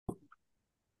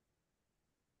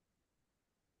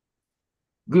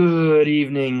Good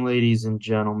evening, ladies and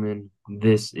gentlemen.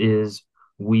 This is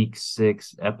week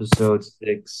 6, episode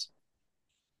 6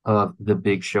 of the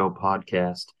Big Show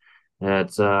podcast.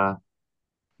 That's the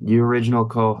original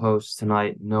co-host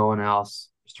tonight, no one else,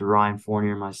 Mr. Ryan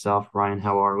Fournier and myself. Ryan,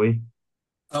 how are we?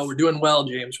 Oh, we're doing well,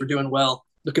 James. We're doing well.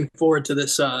 Looking forward to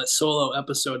this solo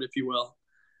episode, if you will.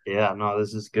 Yeah, no,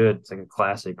 this is good. It's like a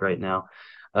classic right now.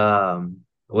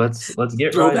 Let's get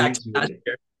right Throwback to into last it.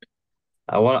 year.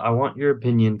 I want your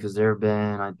opinion because there have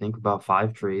been, I think, about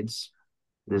 5 trades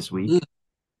this Mm, week,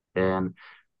 and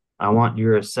I want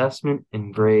your assessment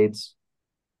and grades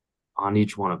on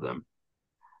each one of them.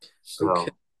 okay. So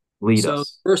lead So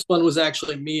us. first one was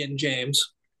actually me and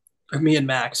James, or me and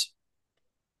Max.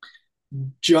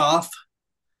 Joff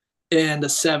and a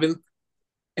seventh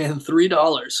and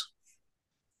 $3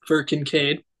 for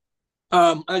Kincaid.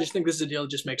 I just think this is a deal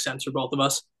that just makes sense for both of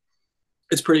us.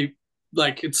 It's pretty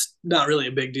it's not really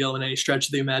a big deal in any stretch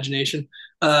of the imagination.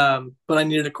 But I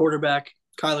needed a quarterback.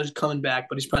 Kyler's coming back,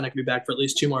 but he's probably not gonna be back for at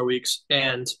least 2 more weeks.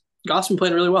 And Goff's been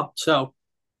playing really well. So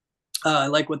I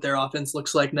like what their offense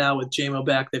looks like now with JMO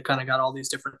back. They've kind of got all these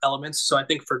different elements. So I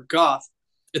think for Goff,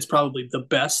 it's probably the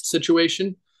best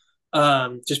situation,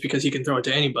 just because he can throw it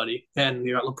to anybody. And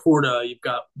you got Laporta, you've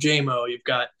got JMO, you've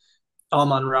got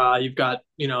Amon Ra, you've got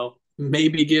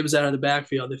maybe Gibbs out of the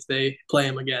backfield if they play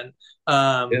him again.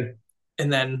 Um, Yeah.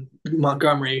 and then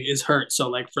Montgomery is hurt, so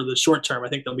like for the short term, I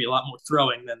think there'll be a lot more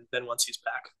throwing than once he's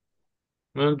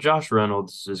Well, Josh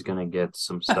Reynolds is going to get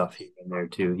some back. stuff here and there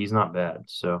too. He's not bad.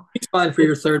 So, He's fine for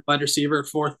your third wide receiver,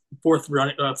 fourth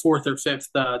or fifth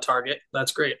target.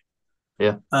 That's great.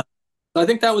 yeah. Uh, I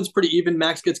think that one's pretty even.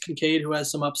 Max gets Kincaid, who has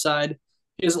some upside.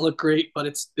 He doesn't look great, but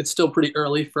it's still pretty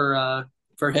early for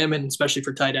him, and especially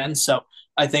for tight ends. So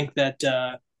I think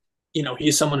that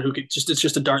he's someone who could just it's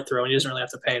just a dart throw, and he doesn't really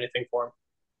have to pay anything for him.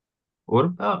 What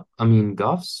about, I mean,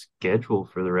 Goff's schedule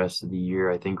for the rest of the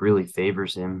year, I think really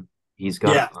favors him.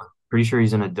 Yeah. Pretty sure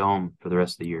he's in a dome for the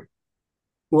rest of the year.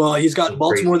 Well, he's got Some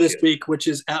Baltimore crazy this shit. week, which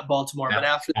is at Baltimore, but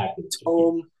Yeah. after that, it's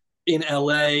home in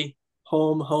LA,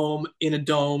 home in a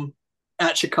dome.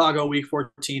 At Chicago, week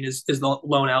 14 is the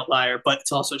lone outlier, but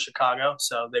it's also Chicago,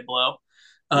 so they blow.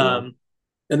 Yeah. Um,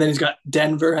 and then he's got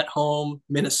Denver at home,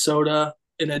 Minnesota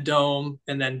in a dome,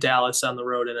 and then Dallas on the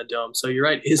road in a dome. So you're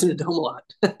right, he's in a dome a lot.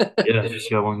 Yeah. He's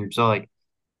got 1 year. So, like,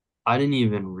 I didn't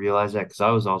even realize that because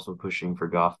I was also pushing for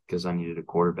Goff because I needed a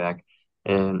quarterback.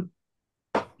 And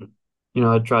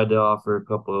I tried to offer a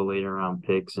couple of later round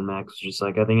picks, and Max was just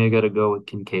like, I think I got to go with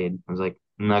Kincaid. I was like,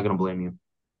 I'm not going to blame you.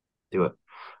 Do it.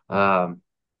 Um,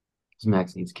 'Cause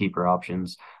Max needs keeper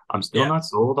options. I'm still Yeah, not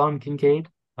sold on Kincaid,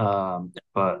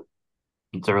 but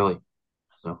it's early.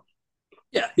 So,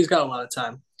 yeah, he's got a lot of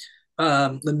time.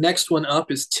 The next one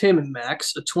up is Tim and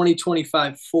Max, a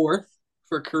 2025 fourth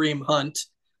for Kareem Hunt.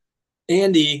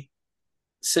 Andy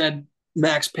said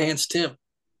Max pants Tim.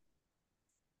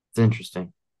 it's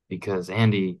interesting because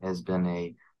Andy has been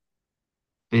a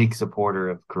big supporter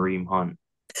of Kareem Hunt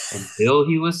until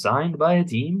he was signed by a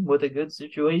team with a good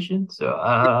situation. So,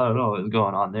 I don't know what's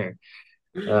going on there.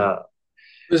 Uh,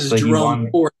 This is but he Jerome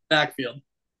won. Ford backfield.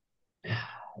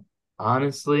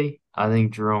 Honestly, I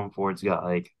think Jerome Ford's got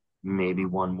like maybe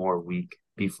one more week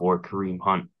before Kareem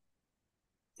Hunt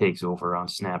takes over on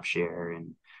snap share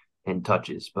and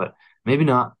touches, but maybe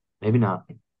not. Maybe not.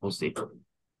 We'll see.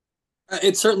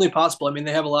 It's certainly possible. I mean,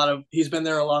 they have a lot of. He's been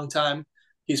there a long time.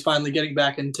 He's finally getting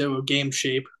back into a game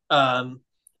shape.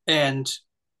 And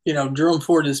Jerome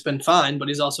Ford has been fine, but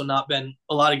he's also not been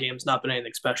a lot of games, not been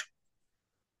anything special.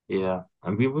 Yeah,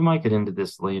 I mean, we might get into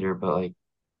this later, but like,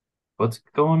 what's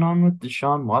going on with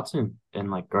Deshaun Watson?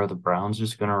 And like, are the Browns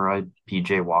just gonna ride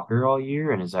PJ Walker all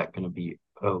year? And is that gonna be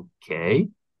okay?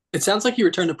 It sounds like he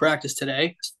returned to practice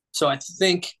today, so I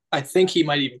think he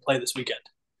might even play this weekend.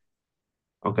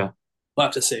 Okay. We'll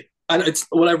have to see. And it's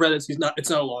what I've read is he's not. It's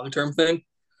not a long term thing.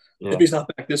 If Yeah. he's not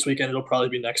back this weekend, it'll probably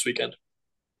be next weekend.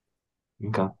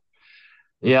 Okay.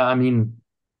 Yeah, I mean,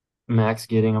 Max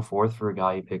getting a fourth for a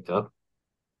guy he picked up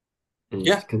is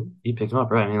Yeah, because he picked him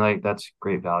up, right? I mean, like, that's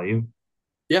great value.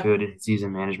 yeah. Good in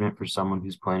season management for someone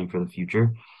who's planning for the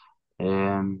future.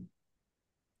 And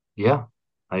yeah,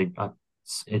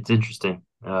 it's interesting.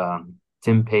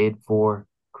 Tim paid for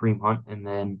Kareem Hunt and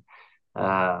then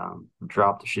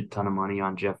dropped a shit ton of money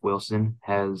on Jeff Wilson.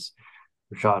 Has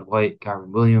Rashad White, Kyron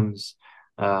Williams,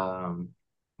 um,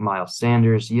 Miles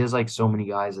Sanders. He has like so many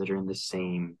guys that are in the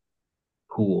same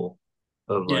pool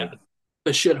of Yeah, like,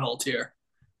 the shithole tier.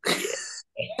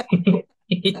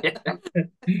 yeah.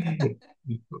 Yeah.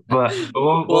 But what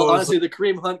Well, was honestly, the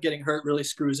Kareem Hunt getting hurt really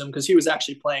screws him because he was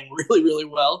actually playing really, really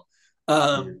well.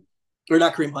 Um, or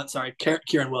not Kareem Hunt, sorry,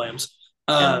 Kieran Williams.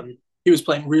 Yeah. He was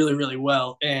playing really, really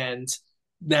well, and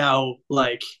now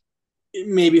like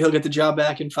maybe he'll get the job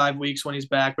back in 5 weeks when he's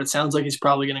back, but it sounds like he's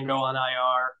probably going to go on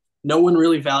IR. No one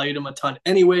really valued him a ton,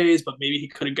 anyways, but maybe he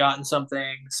could have gotten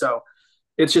something. So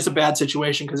it's just a bad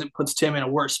situation because it puts Tim in a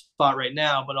worse spot right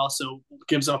now, but also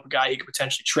gives up a guy he could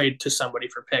potentially trade to somebody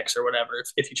for picks or whatever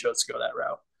if he chose to go that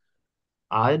route.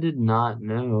 I did not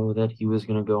know that he was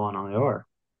going to go on IR.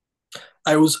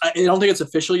 I don't think it's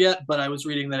official yet, but I was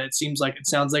reading that it sounds like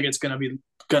it's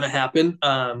gonna happen.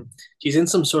 He's in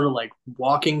some sort of like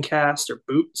walking cast or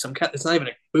boot. It's not even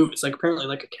a boot. It's like apparently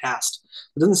like a cast.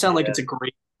 It doesn't sound like Yeah. it's a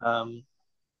great. It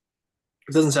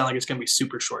doesn't sound like it's gonna be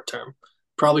super short term.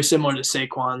 Probably similar to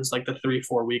Saquon's, like the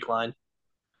 3-4 week line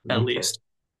at Okay. least.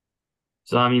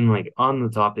 So I mean, like on the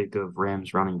topic of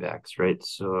Rams running backs, right?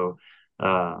 So,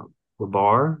 uh,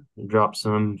 Labar dropped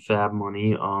some fab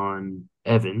money on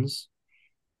Evans.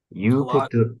 A You lot.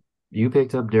 picked up you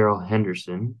picked up Daryl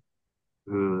Henderson,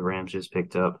 who the Rams just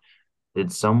picked up.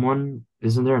 Isn't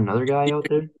there another guy out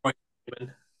there?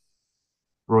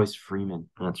 Royce Freeman.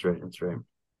 That's right. That's right.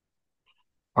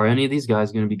 Are any of these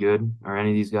guys going to be good? Are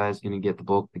any of these guys going to get the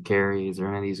bulk of the carries? Are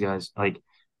any of these guys like,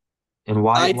 and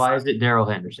why I why is it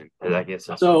Daryl Henderson? I guess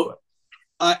that's my so question.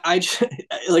 I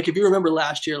like if you remember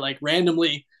last year, like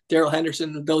randomly Daryl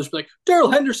Henderson, they'll just be like,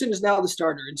 Daryl Henderson is now the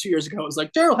starter. And 2 years ago, it was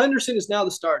like Daryl Henderson is now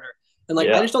the starter. And like,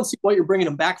 I Yeah. just don't see what you're bringing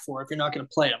him back for if you're not going to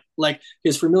play him. Like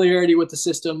his familiarity with the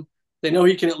system, they know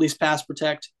he can at least pass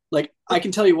protect. Like I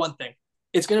can tell you one thing,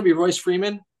 it's going to be Royce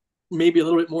Freeman, maybe a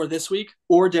little bit more this week,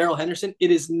 or Daryl Henderson.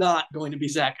 It is not going to be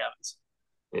Zach Evans.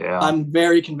 Yeah. I'm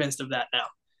very convinced of that now.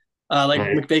 Like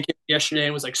Hey, McVay came yesterday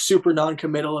and was like super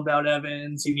non-committal about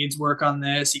Evans. He needs work on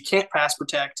this. He can't pass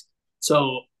protect,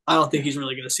 so I don't think he's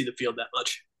really going to see the field that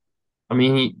much. I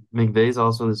mean, McVay's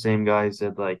also the same guy who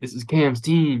said like, "This is Cam's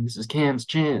team. This is Cam's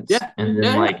chance," Yeah, and then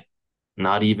yeah, yeah. like,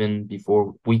 not even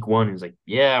before week one, he was like,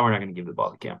 "Yeah, we're not going to give the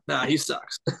ball to Cam." Nah, he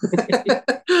sucks.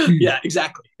 Yeah,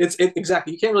 exactly.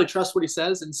 Exactly. You can't really trust what he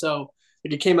says, and so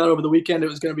like it came out over the weekend. It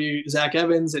was going to be Zach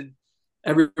Evans, and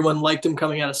everyone liked him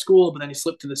coming out of school, but then he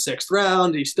slipped to the 6th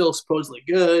round. He's still supposedly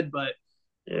good, but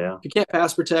Yeah, if you can't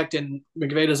pass protect and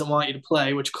McVay doesn't want you to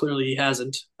play, which clearly he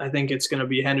hasn't, I think it's going to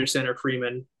be Henderson or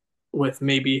Freeman, with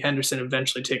maybe Henderson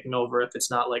eventually taking over if he's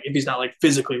not like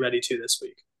physically ready to this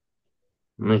week.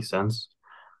 makes sense.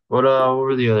 What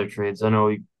were the other trades? I know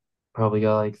we probably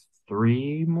got like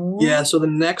three Yeah. more. So the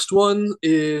next one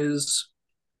is,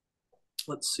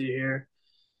 let's see here.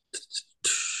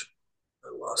 I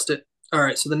lost it. All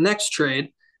right. So the next trade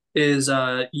is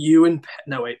you and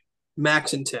no wait,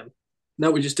 Max and Tim.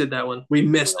 No, we just did that one. We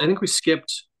missed. I think we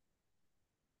skipped.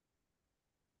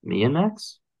 Me and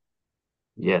Max?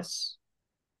 Yes.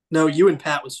 No, you and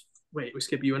Pat was. Wait, we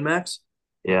skipped you and Max.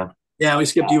 Yeah. Yeah, we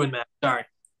skipped you and Max. Sorry,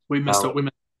 we missed it. How? We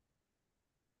missed.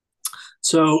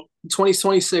 So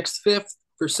 2026 fifth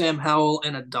for Sam Howell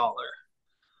and $1.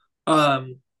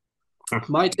 Um,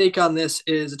 my take on this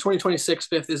is a 2026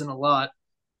 fifth isn't a lot,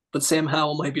 but Sam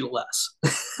Howell might be less.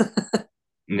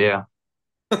 Yeah.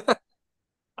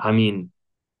 I mean,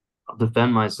 I'll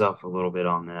defend myself a little bit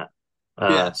on that.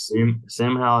 Yeah,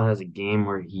 Sam Howell has a game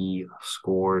where he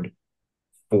scored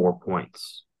 4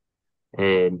 points,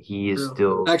 and he is true.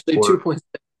 still Actually, two or points.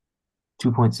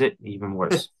 2 points it even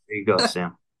worse. There you go,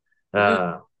 Sam. That's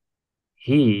Uh,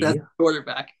 he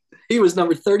quarterback. He was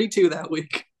number 32 that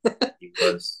week. he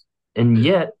was, and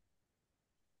yet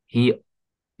he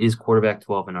is quarterback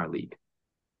 12 in our league.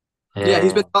 Yeah,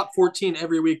 he's been And top 14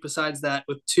 every week besides that,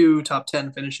 with two top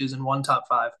 10 finishes and one top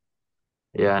five.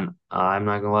 yeah, and I'm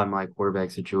not gonna lie, my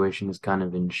quarterback situation is kind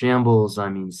of in shambles. I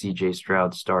mean, CJ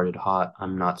Stroud started hot.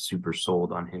 I'm not super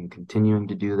sold on him continuing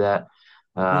to do that.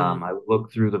 Mm. I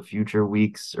looked through the future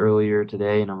weeks earlier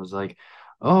today and I was like,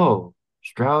 oh,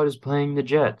 Stroud is playing the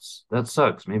Jets. That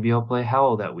sucks. Maybe I'll play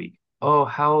Howell that week. Oh,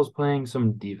 Howell's playing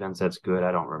some defense that's good.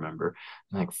 I don't remember.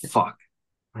 I'm like, fuck.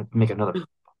 I make another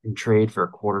fucking trade for a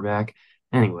quarterback.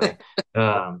 Anyway,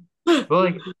 but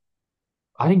like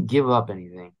I didn't give up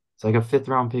anything. It's like a fifth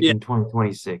round pick Yeah, in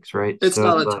 2026, right? it's So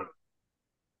not it's a like,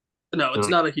 no, so it's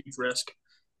like, not a huge risk.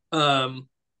 Um,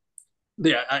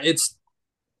 yeah, it's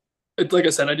like I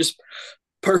said, I just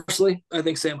personally I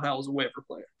think Sam Howell's a waiver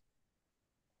player,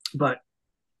 but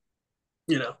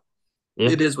you know yeah,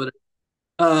 it is what it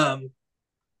is.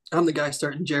 I'm the guy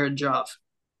starting Jared Joff.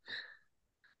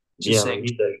 Just yeah, like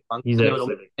saying, I he's know it'll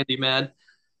make actually Andy mad.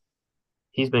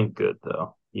 he's been good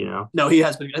though, you know. No, he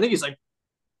has been. I think he's like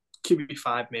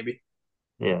QB5 maybe.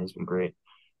 Yeah, he's been great.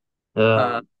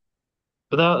 Uh, Um,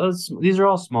 but these are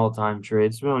all small time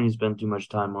trades. We don't need to spend too much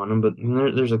time on them, but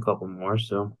there's a couple more.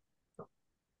 So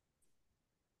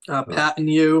Pat and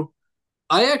you.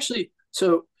 I actually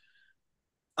so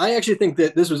I actually think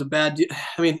that this was a bad.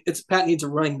 I mean, it's Pat needs a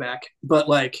running back, but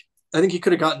like I think he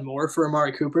could have gotten more for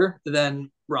Amari Cooper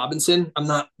than Robinson. I'm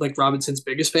not like Robinson's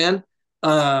biggest fan.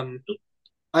 Um,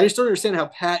 I just don't understand how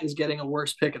Pat is getting a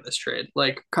worse pick in this trade.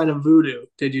 Like, kind of voodoo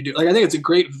did you do? Like, I think it's a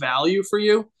great value for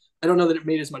you. I don't know that it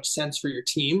made as much sense for your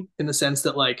team in the sense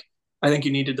that like I think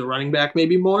you needed the running back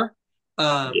maybe more.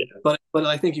 Yeah. But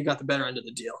I think you got the better end of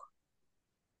the deal.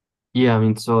 Yeah, I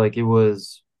mean, so like it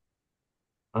was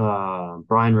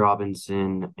Brian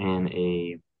Robinson and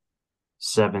a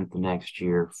seventh next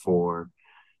year for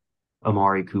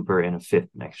Amari Cooper and a fifth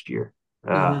next year.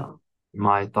 Mm-hmm.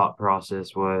 My thought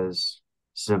process was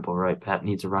simple, right? Pat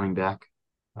needs a running back.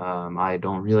 I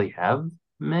don't really have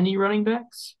many running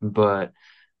backs, but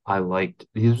I liked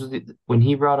when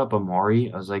he brought up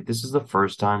Amari, I was like, this is the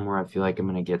first time where I feel like I'm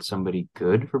gonna get somebody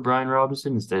good for Brian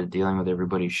Robinson instead of dealing with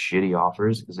everybody's shitty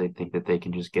offers because they think that they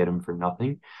can just get him for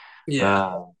nothing. Yeah,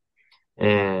 Uh,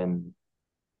 and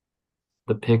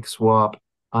the pick swap,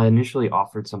 I initially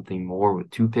offered something more with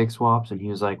two pick swaps, and he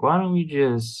was like, why don't we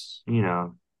just,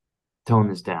 tone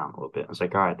this down a little bit? I was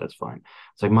like, all right, that's fine.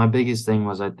 It's like my biggest thing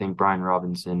was I think Brian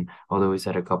Robinson, although he's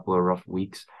had a couple of rough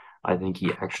weeks, I think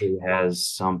he actually has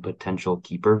some potential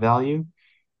keeper value.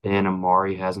 And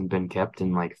Amari hasn't been kept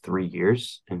in like 3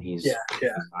 years, and yeah, he's yeah.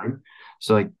 29.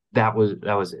 So like that was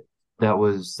it. That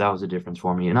was a difference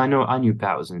for me. And I knew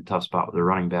Pat was in a tough spot with the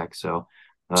running back, so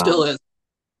Still um is.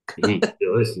 he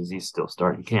still is 'cause he's still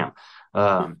starting camp.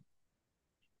 Um,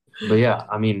 but yeah,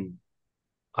 I mean,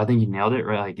 I think you nailed it,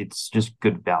 right? Like it's just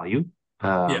good value.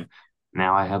 Yeah, Um,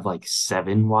 now I have like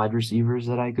seven wide receivers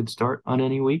that I could start on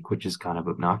any week, which is kind of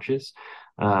obnoxious.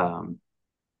 Um,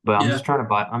 but yeah. I'm just trying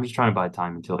to buy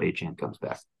time until Achane comes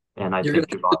back. And I You're gonna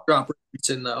think have to Javon, drop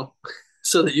Richardson though,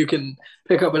 so that you can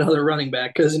pick up another running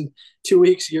back. Because in 2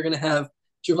 weeks you're gonna have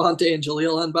Javante and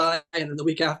Jaleel on by, and then the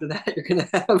week after that you're gonna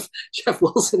have Jeff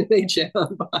Wilson and AJ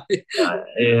on by.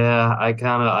 yeah,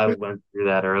 I went through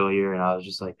that earlier and I was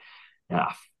just like,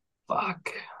 yeah,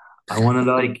 fuck. I wanted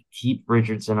to like keep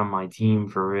Richardson on my team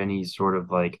for any sort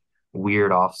of like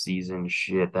weird off-season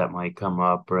shit that might come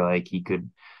up, or like he could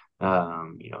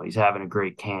he's having a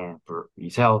great camp or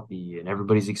he's healthy and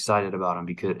everybody's excited about him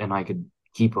because and I could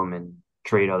keep him and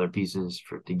trade other pieces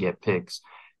for to get picks.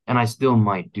 And I still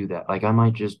might do that. Like I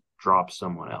might just drop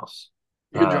someone else.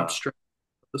 You could Uh drop straight.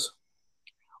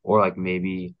 or like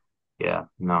maybe, yeah,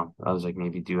 no, I was like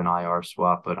maybe do an IR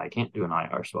swap, but I can't do an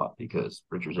IR swap because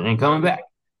Richardson ain't coming back.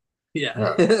 Yeah.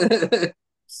 Uh,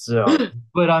 so,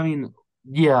 but I mean,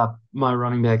 yeah, my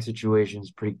running back situation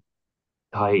is pretty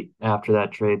tight after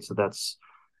that trade, so that's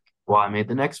why I made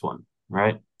the next one,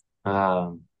 right?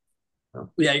 Um,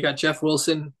 Yeah, you got Jeff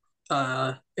Wilson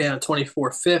and a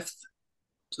 24 fifth.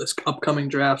 This upcoming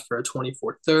draft for a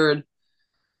 24 third.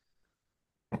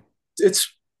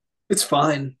 It's it's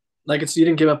fine. Like it's you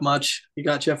didn't give up much. You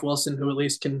got Jeff Wilson, who at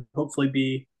least can hopefully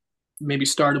be maybe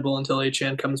startable until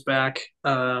Achan comes back.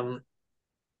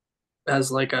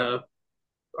 As like a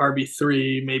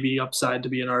RB3, maybe upside to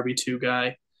be an RB2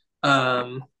 guy.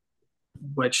 Um,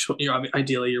 which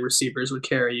ideally your receivers would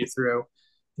carry you through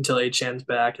until Achan's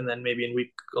back, and then maybe in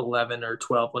week 11 or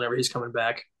 12, whenever he's coming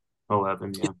back,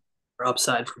 11, yeah. or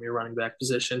upside from your running back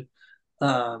position.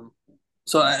 Um,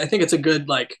 so I think it's a good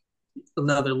like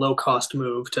another low cost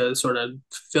move to sort of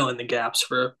fill in the gaps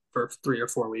for 3 or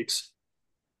 4 weeks.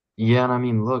 Yeah, and I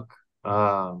mean, look,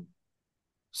 so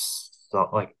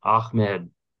like Ahmed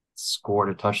scored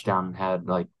a touchdown and had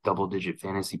like double-digit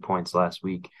fantasy points last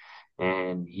week,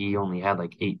 and he only had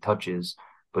like 8 touches,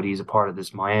 but he's a part of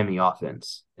this Miami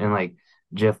offense. And like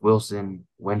Jeff Wilson,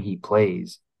 when he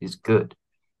plays, is good.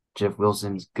 Jeff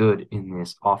Wilson's good in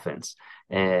this offense,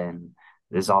 and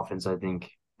this offense, I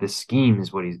think, this scheme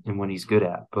is what he's good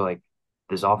at. But like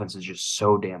this offense is just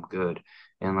so damn good.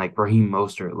 And like Raheem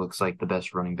Mostert looks like the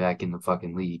best running back in the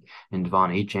fucking league. And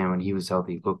Devon Achane, when he was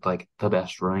healthy, looked like the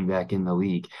best running back in the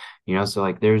league. So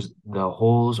like there's the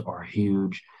holes are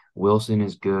huge. Wilson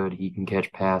is good. He can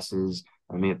catch passes.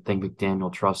 I mean, I think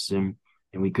McDaniel trusts him.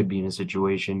 And we could be in a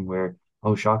situation where,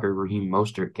 oh, shocker, Raheem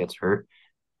Mostert gets hurt.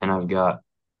 And I've got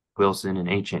Wilson and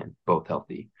Achane both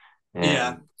healthy.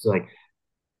 Yeah, And it's like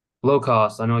low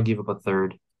cost. I know I gave up a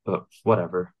third, but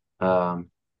whatever.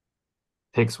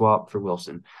 Pick swap for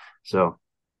Wilson. So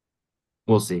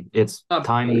we'll see. It's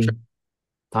tiny,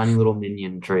 tiny little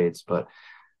minion trades, but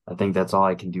I think that's all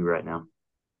I can do right now.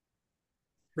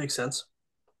 makes sense.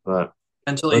 But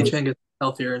Until but Achan gets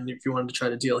healthier, and if you wanted to try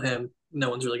to deal him, no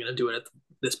one's really going to do it at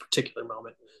this particular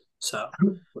moment. So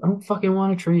I don't fucking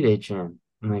want to trade Achane.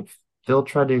 And like Phil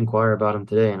tried to inquire about him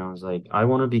today, and I was like, I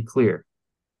want to be clear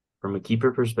from a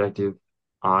keeper perspective.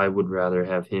 I would rather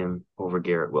have him over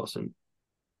Garrett Wilson.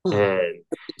 Hmm, And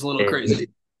it's a little and crazy.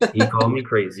 he called me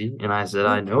crazy, and I said,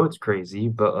 I know it's crazy,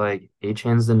 but like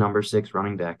Achan's the number 6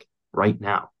 running back right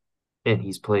now, and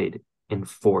he's played in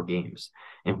 4 games.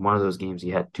 In one of those games, he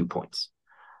had 2 points,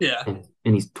 Yeah. and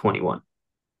he's 21.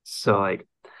 So like,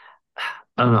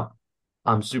 I don't know.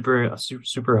 I'm super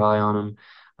high on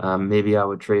him. Maybe I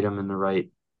would trade him in the right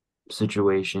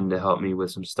situation to help me with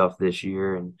some stuff this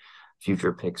year and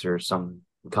future picks or some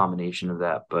combination of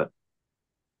that. But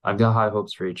I've got high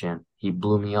hopes for Achan. He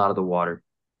blew me out of the water.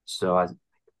 So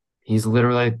he's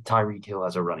literally like Tyreek Hill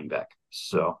as a running back.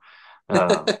 So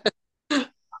um,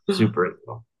 super.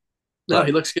 No, he But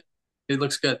looks good. He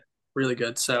looks good, really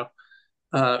good. So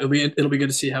it'll be good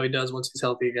to see how he does once he's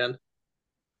healthy again.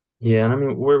 yeah, and I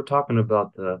mean we're talking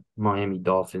about the Miami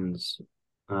Dolphins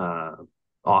uh,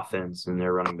 offense and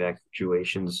their running back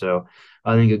situation. So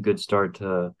I think a good start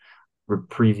to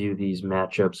preview these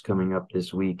matchups coming up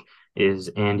this week is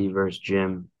Andy versus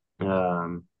Jim,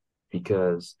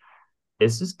 because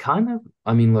this is kind of,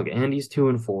 I mean, look, Andy's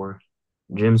 2-4,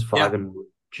 Jim's Yeah. 5 and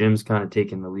Jim's kind of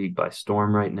taking the league by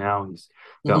storm right now. He's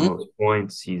got Hmm. most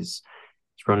points. He's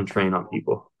running train on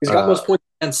people. He's got most points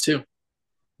against too.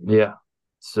 Yeah.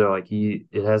 So like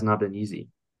it has not been easy.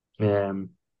 Um,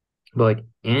 but like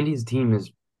Andy's team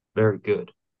is very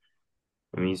good.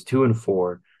 I mean, he's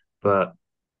 2-4, but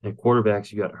at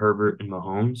quarterbacks, you got Herbert and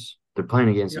Mahomes. They're playing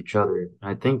against Yep. each other.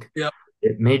 I think Yep.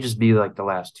 it may just be like the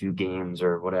last 2 games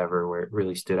or whatever where it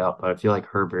really stood out, but I feel like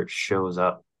Herbert shows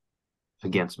up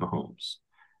against Mahomes.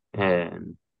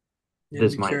 And Yeah.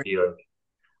 this Be might curious. be like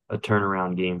a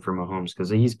turnaround game for Mahomes because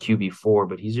he's QB4,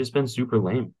 but he's just been super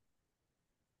lame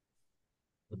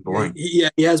and Yeah. boring. Yeah.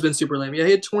 He has been super lame. Yeah.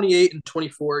 He had 28 and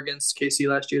 24 against KC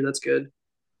last year. That's good.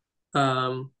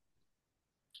 Um.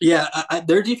 Yeah.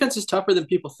 Their defense is tougher than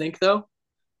people think, though.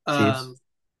 Chiefs, Um.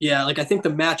 Yeah. Like I think the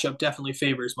matchup definitely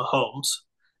favors Mahomes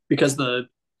because the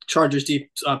Chargers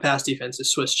pass defense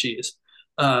is Swiss cheese.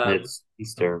 Um.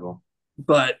 he's terrible.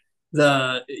 But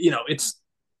it's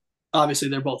obviously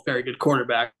they're both very good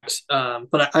quarterbacks.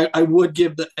 But I would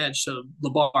give the edge to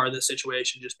LeBar in this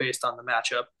situation just based on the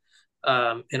matchup.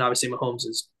 And obviously Mahomes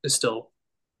is still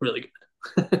really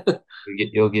good.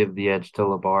 You'll give the edge to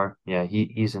LeBar. Yeah,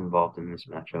 he's involved in this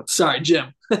matchup. Sorry,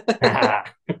 Jim. I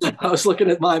was looking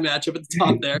at my matchup at the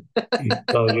top there.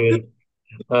 So good.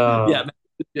 Yeah, Um,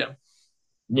 Jim.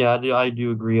 yeah, I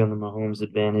do agree on the Mahomes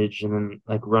advantage, and then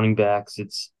like running backs,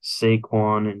 it's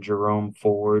Saquon and Jerome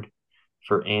Ford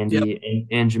for Yep. Andy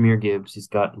and Jahmyr Gibbs. He's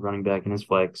got running back in his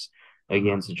flex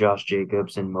against Josh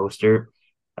Jacobs and Mostert.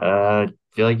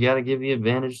 Feel like you got to give the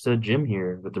advantage to Jim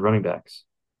here with the running backs.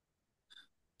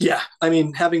 Yeah, I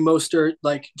mean, having Mostert,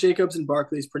 like Jacobs and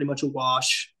Barkley is pretty much a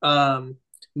wash.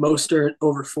 Mostert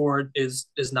over Ford is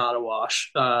not a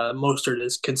wash. Mostert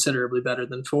is considerably better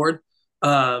than Ford,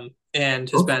 and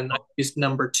has Oh. been he's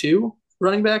number two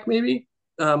running back maybe.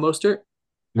 Mostert.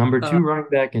 Number Uh, 2 running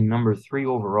back and number 3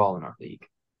 overall in our league.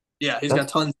 yeah, he's got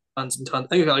That's tons, tons and tons. I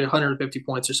think he's got like 150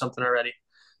 points or something already.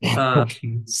 Uh,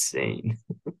 insane.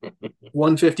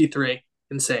 153,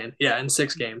 insane. Yeah, in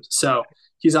 6 games. So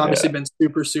he's obviously Yeah. been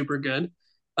super, super good.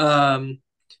 Um,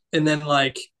 and then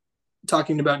like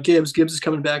talking about Gibbs is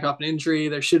coming back off an injury.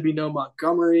 There should be no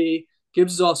Montgomery.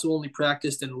 Gibbs has also only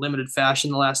practiced in limited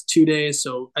fashion the last 2 days,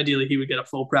 so ideally he would get a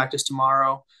full practice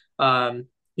tomorrow.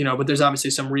 But there's obviously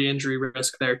some re-injury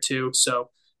risk there too. So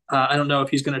I don't know if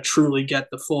he's going to truly get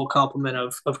the full complement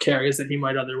of carries that he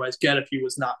might otherwise get if he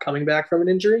was not coming back from an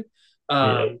injury.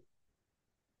 Yeah. Um,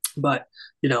 but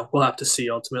we'll have to see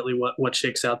ultimately what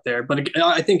shakes out there. But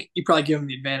I think you probably give him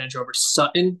the advantage over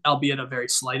Sutton, albeit a very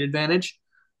slight advantage.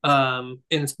 And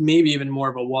it's maybe even more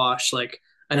of a wash. Like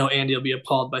I know Andy will be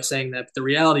appalled by saying that, but the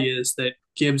reality is that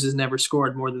Gibbs has never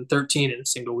scored more than 13 in a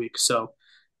single week. So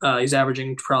he's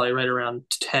averaging probably right around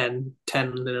 10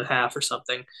 and a half or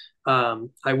something.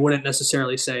 I wouldn't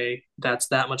necessarily say that's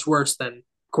that much worse than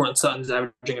Cortland Sutton's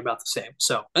averaging about the same.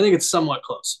 So I think it's somewhat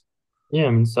close. Yeah, I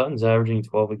mean, Sutton's averaging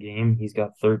 12 a game. He's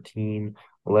got 13,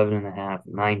 11 and a half,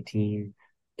 19,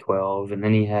 12, and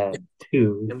then he had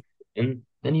two, and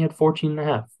then he had 14 and a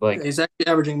half. Yeah, Like, he's actually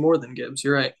averaging more than Gibbs.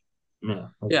 You're right. yeah,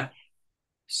 like Yeah.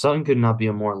 Sutton could not be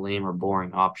a more lame or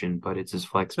boring option, but it's his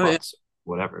flex Oh yeah. spots,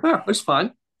 whatever. Oh, it's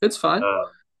fine. It's fine. Uh,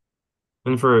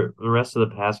 and for the rest of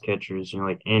the pass catchers,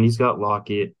 like Andy's got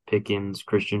Lockett, Pickens,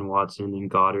 Christian Watson, and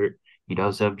Goddard. He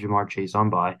does have Jamar Chase on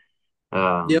bye. Yep.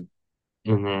 Um,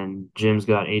 and then Jim's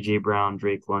got AJ Brown,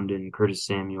 Drake London, Curtis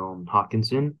Samuel, and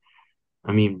Hawkinson.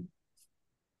 I mean,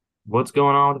 what's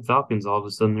going on with the Falcons? All of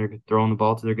a sudden, they're throwing the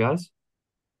ball to their guys.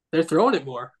 They're throwing it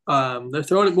more. They're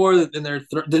throwing it more than they're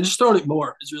just throwing it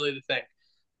more is really the thing.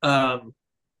 Um,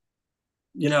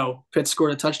 Pitts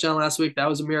scored a touchdown last week. That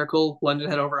was a miracle. London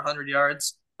had over 100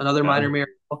 yards, another minor Uh,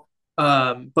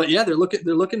 miracle. But yeah, they're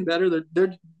looking better.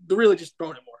 They're really just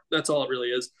throwing it more. That's all it really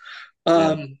is.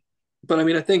 yeah, But I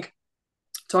mean, I think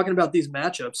talking about these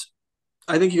matchups,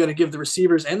 I think you got to give the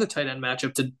receivers and the tight end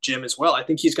matchup to Jim as well. I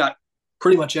think he's got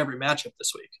pretty much every matchup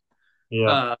this week. yeah,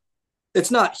 Uh,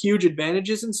 it's not huge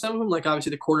advantages in some of them. Like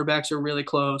obviously the quarterbacks are really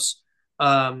close.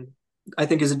 Um, I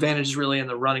think his advantage is really in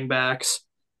the running backs.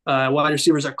 Wide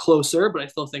receivers are closer, but I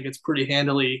still think it's pretty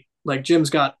handily. Like Jim's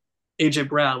got AJ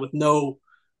Brown with no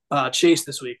Chase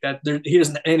this week. He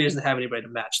doesn't have anybody to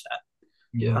match that.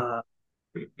 yeah.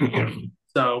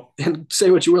 And say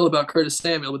what you will about Curtis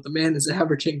Samuel, but the man is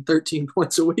averaging 13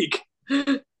 points a week.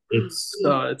 It's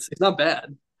So it's not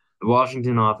bad. the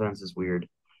Washington offense is weird.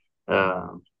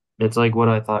 Um, it's like what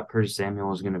I thought Curtis Samuel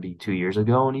was going to be 2 years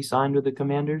ago when he signed with the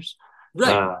Commanders.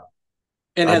 Right. Uh,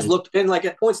 And I has just looked and like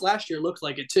at points last year looked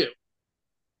like it too.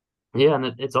 yeah, and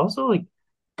it's also like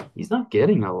he's not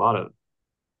getting a lot of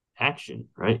action,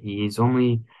 right?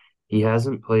 He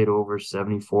hasn't played over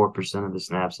 74% of the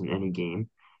snaps in any game.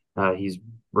 He's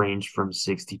ranged from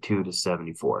 62 to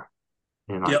 74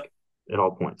 in Yep. like at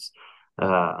all points.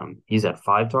 He's at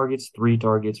 5 targets, 3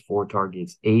 targets, 4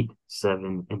 targets, 8,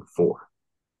 7, and 4.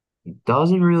 He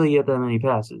doesn't really get that many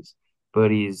passes, but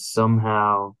he's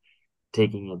somehow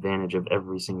taking advantage of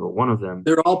every single one of them.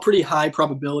 They're all pretty high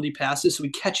probability passes, so he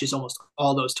catches almost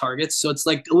all those targets. So it's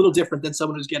like a little different than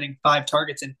someone who's getting 5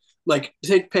 targets and like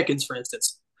take Pickens for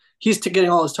instance. He's getting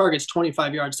all his targets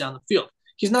 25 yards down the field.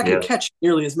 He's not going Yeah, to catch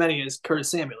nearly as many as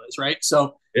Curtis Samuel is, right?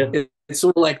 So yeah. it's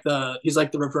sort of like he's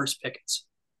like the reverse Pickens.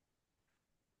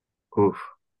 Oof,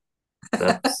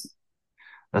 that's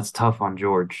that's tough on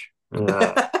George.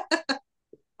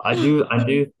 I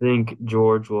do think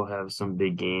George will have some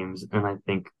big games, and I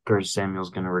think Curtis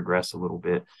Samuel's going to regress a little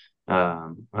bit.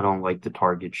 I don't like the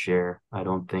target share. I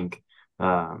don't think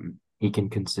he can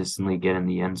consistently get in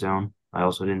the end zone. I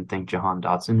also didn't think Jahan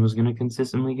Dotson was going to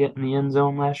consistently get in the end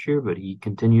zone last year, but he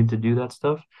continued to do that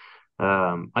stuff.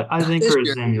 I think This Curtis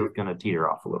year, Samuel's going to teeter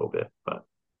off a little bit, but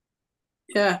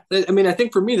yeah. I mean, I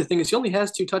think for me the thing is he only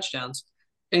has 2 touchdowns,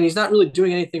 and he's not really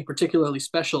doing anything particularly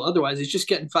special. Otherwise, he's just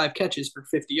getting 5 catches for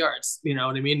 50 yards. You know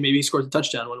what I mean? Maybe he scores a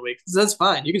touchdown one week. That's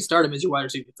fine. You can start him as your wide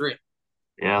receiver three.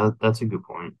 yeah, that's a good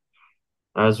point.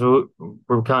 So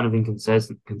we're kind of in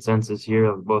consensus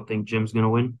here. We both think Jim's going to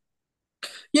win.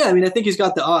 Yeah, I mean, I think he's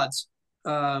got the odds.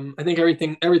 I think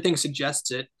everything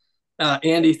suggests it.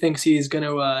 Andy thinks he's going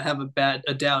to have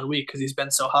a down week because he's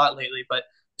been so hot lately. But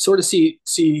sort of see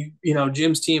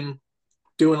Jim's team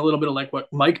doing a little bit of like what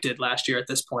Mike did last year at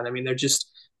this point. I mean,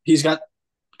 he's got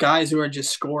guys who are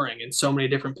just scoring in so many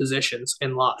different positions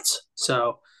in lots.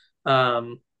 So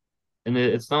um, And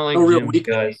it's not no like real Jim's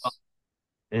weakness. guys.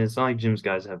 And it's not like Jim's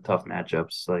guys have tough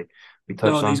matchups. Like we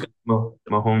No, touched these on guys.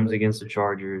 Mahomes against the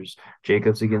Chargers,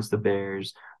 Jacobs against the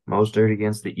Bears, Mostert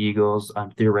against the Eagles.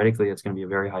 Theoretically, it's going to be a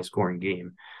very high scoring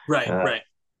game. Right, Uh, right,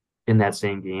 in that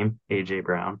same game, AJ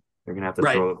Brown, they're going to have to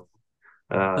right. throw.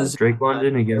 That's Drake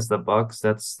London against the Bucks.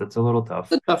 That's a little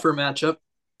tough. a tougher matchup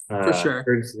for sure.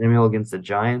 Curtis Samuel against the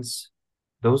Giants.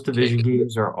 Those Okay, division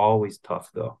games are always tough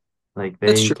though. Like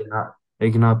that's true.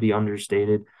 they cannot be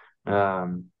understated.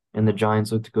 And the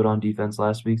Giants looked good on defense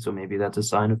last week, so maybe that's a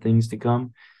sign of things to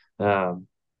come. Um,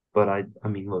 but I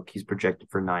mean, look, he's projected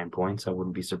for 9 points. I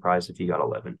wouldn't be surprised if he got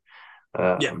 11.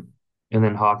 Yeah. Um, and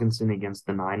then Hawkinson against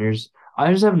the Niners.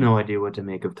 I just have no idea what to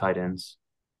make of tight ends.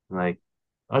 Like,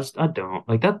 I don't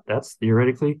like that. That's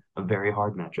theoretically a very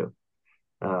hard matchup.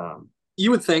 Um,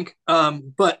 You would think,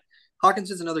 but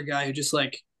Hawkinson's another guy who just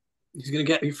like he's gonna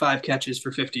get you 5 catches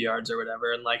for 50 yards or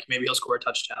whatever, and like maybe he'll score a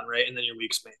touchdown, right? And then your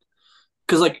week's made.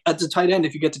 Because like at the tight end,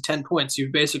 if you get to 10 points, you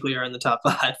basically are in the top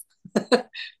five.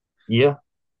 yeah,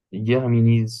 yeah. I mean,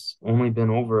 he's only been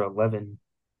over 11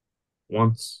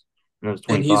 once, and it was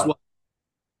And he's 25.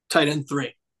 tight end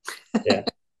three. Yeah,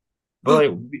 but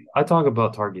like I talk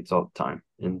about targets all the time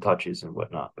and touches and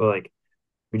whatnot. But like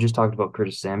we just talked about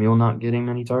Curtis Samuel not getting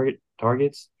many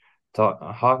targets.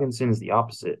 Hawkinson is the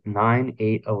opposite. 9,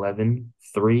 8, 11,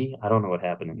 3. I don't know what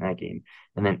happened in that game,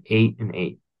 and then 8 and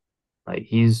 8. Like Yeah.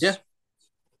 he's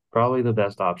probably the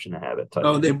best option to have at tight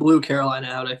Oh, they end blew Carolina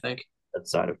out. I think.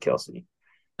 outside of Kelsey.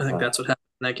 I think Uh, that's what happened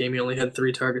in that game. He only had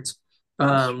 3 targets.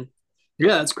 that's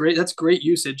Yeah, that's great. That's great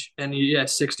usage. And yeah,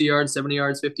 60 yards, 70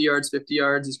 yards, 50 yards, 50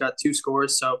 yards. He's got 2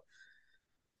 scores. So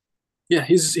yeah,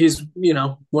 he's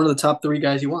one of the top three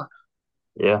guys you want.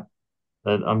 yeah.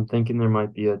 I'm thinking there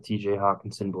might be a TJ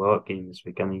Hawkinson blowout game this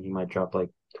week. I think he might drop like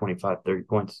 25, 30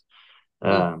 points.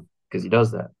 Hmm. Because he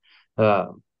does that.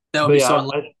 Um, That would but be yeah, so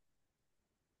unlucky.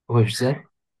 what did you say?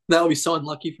 That would be so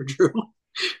unlucky for Drew.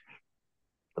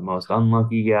 The most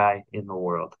unlucky guy in the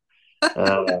world.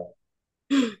 Uh,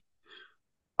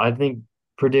 I think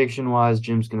prediction wise,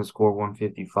 Jim's gonna score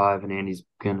 155 and Andy's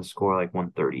gonna score like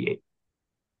 138.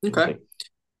 I Okay. think.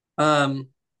 Um,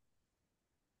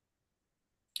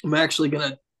 I'm actually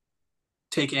gonna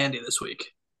take Andy this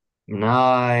week.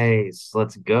 Nice.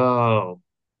 Let's go.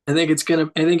 I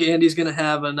think Andy's gonna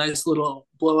have a nice little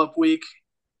blow up week.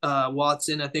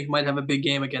 Watson, I think, might have a big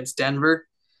game against Denver.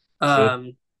 Good.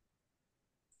 Um,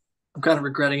 I'm kind of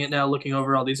regretting it now looking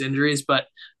over all these injuries, but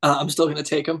I'm still gonna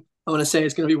take him. I'm gonna say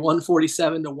it's gonna be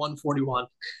 147 to 141.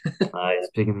 Nice.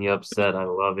 Picking the upset. I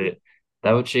love it.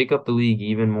 That would shake up the league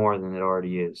even more than it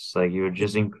already is. Like it would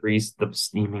just increase the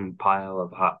steaming pile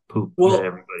of hot poop that Well,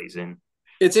 everybody's in.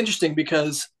 it's interesting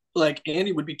because like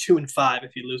Andy would be 2-5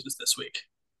 if he loses this week,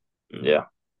 Yeah.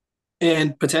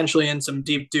 and potentially in some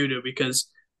deep doo doo because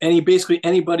basically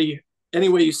anybody any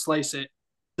way you slice it,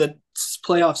 the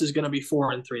playoffs is going to be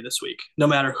 4-3 this week, no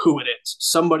matter who it is.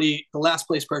 Somebody, the last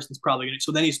place person's probably going to.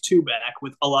 So then he's two back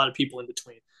with a lot of people in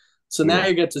between. So now Yeah.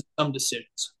 you get to some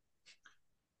decisions.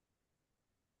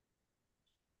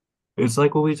 It's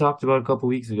like what we talked about a couple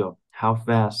weeks ago. How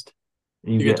fast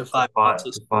you You get get to five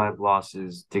losses. to five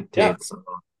losses Yeah, dictates.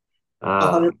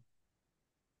 100.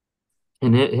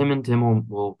 And him and Tim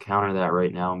will counter that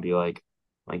right now and be like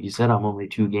you said, I'm only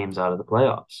 2 games out of the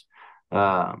playoffs.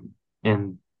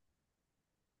 And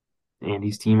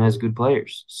Andy's team has good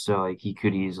players, so like he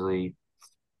could easily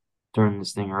turn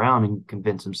this thing around and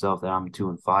convince himself that I'm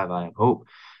 2-5. I have hope,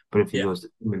 but if he Yeah, goes to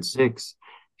 2-6,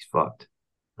 he's fucked.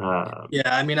 Um,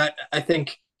 yeah. I mean, I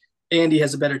think Andy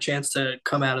has a better chance to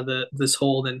come out of this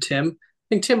hole than Tim. I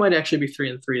think Tim might actually be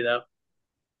 3-3 though.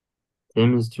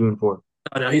 Tim is 2-4.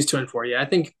 Oh no, he's 2-4. Yeah, I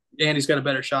think Andy's got a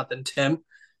better shot than Tim.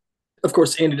 Of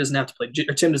course, Andy doesn't have to play,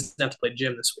 or Tim doesn't have to play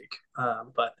Jim this week.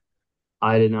 But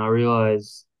I did not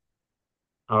realize.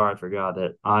 Oh, I forgot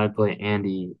that I play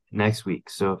Andy next week.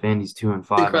 So if Andy's 2-5,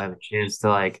 I incredible. have a chance to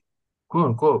like quote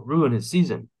unquote ruin his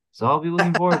season. So I'll be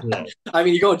looking forward to that. I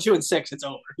mean, you go 2-6, it's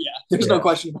over. Yeah, there's no Yeah.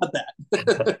 question about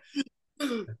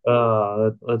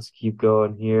that. Let's keep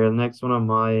going here. The next one on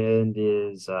my end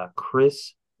is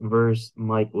Chris versus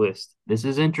Mike List. This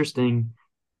is interesting.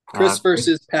 Chris Chris,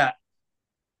 versus Pat,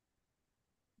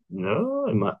 no,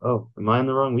 am I in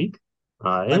the wrong week? I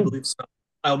I am. believe so.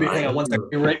 I'll be I hang on one second. am.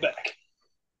 Be right back.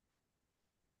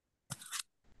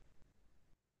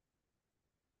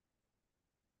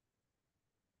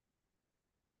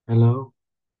 Hello.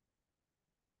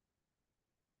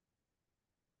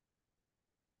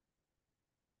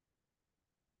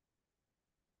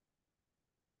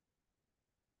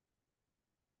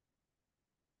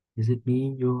 Is it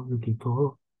me you're looking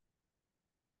for?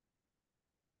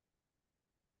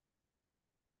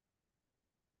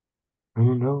 I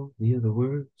don't know the other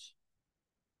words.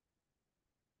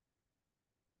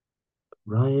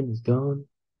 Ryan is gone,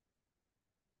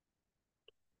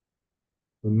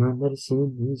 and my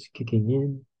medicine is kicking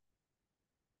in,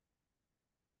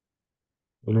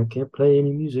 and I can't play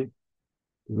any music.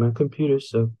 My computer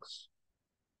sucks.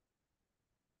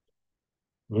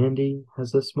 Andy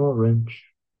has a small wrench.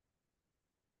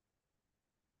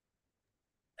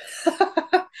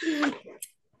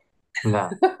 Yeah.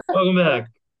 Welcome back.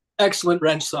 Excellent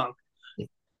wrench song.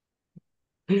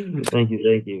 Thank you,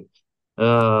 thank you.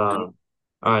 All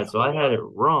right, so I had it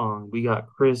wrong. We got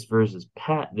Chris versus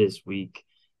Pat this week,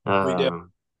 We do.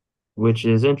 um, which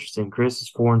is interesting. Chris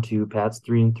is 4-2, Pat's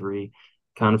 3-3.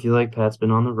 Kind of feel like Pat's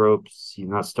been on the ropes. He's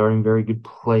not starting very good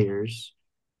players,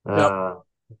 Yep. uh,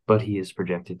 but he is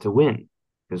projected to win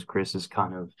because Chris is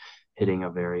kind of hitting a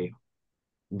very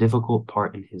difficult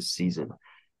part in his season.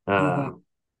 Mm-hmm.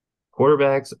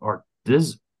 Quarterbacks are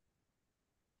this.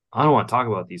 I don't want to talk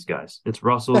about these guys. It's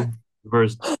Russell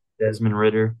versus Desmond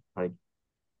Ritter. Like,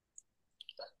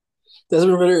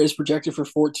 Desmond Ritter is projected for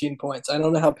 14 points. I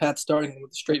don't know how Pat's starting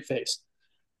with a straight face.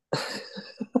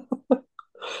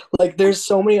 Like, there's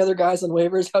so many other guys on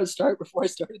waivers I would start before I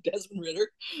started Desmond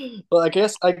Ritter. Well, I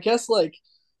guess like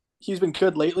he's been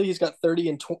good lately. He's got 30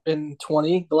 and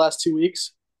 20 the last 2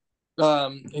 weeks.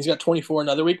 He's got 24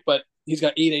 another week, but he's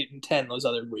got 8, 8, and 10 those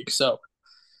other weeks. So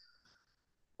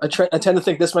I tend to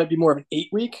think this might be more of an 8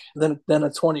 week than a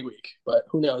 20 week, but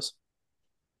who knows?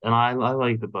 and I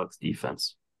like the Bucks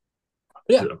defense.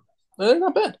 But yeah, So they're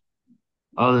not bad.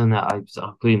 other than that, I'm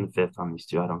pleading the fifth on these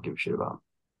two. I don't give a shit about them.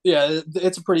 Yeah,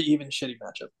 it's a pretty even shitty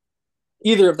matchup.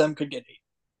 Either of them could get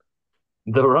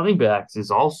 8. The running backs is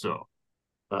also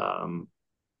um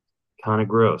kind of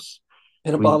gross.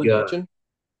 An We got abomination.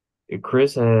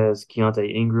 Chris has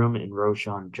Keontae Ingram and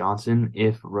Roshan Johnson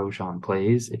if Roshan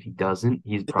plays. If he doesn't,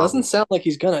 he's It doesn't probably, sound like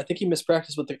he's gonna. I think he missed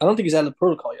practice with the. I don't think he's out of the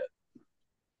protocol yet.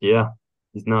 yeah,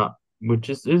 he's not, which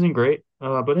just isn't great.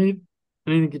 But hey,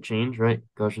 anything could change, right?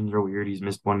 Concussions are weird. He's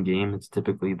missed one game. It's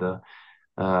typically the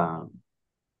um,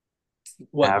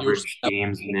 What yours? average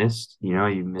games missed. You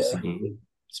miss a Yeah. game.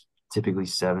 It's typically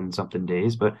seven something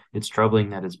days, but it's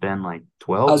troubling that it's been like I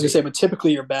 12 was gonna days. say, but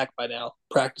typically you're back by now,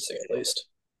 practicing at least.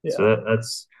 So Yeah.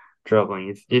 that's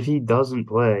troubling. If he doesn't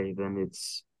play, then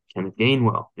it's Kenneth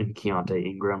Gainwell and Keontae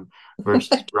Ingram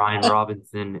versus Brian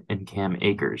Robinson and Cam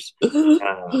Akers.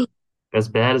 Uh, as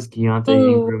bad as Keontae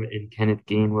Ingram and Kenneth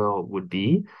Gainwell would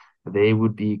be, they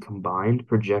would be combined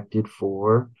projected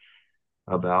for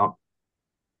about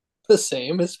The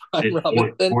same as Brian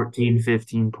Robinson 14,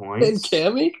 15 and points,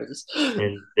 Cam Akers.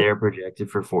 and they're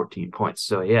projected for 14 points.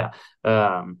 So yeah,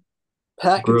 um,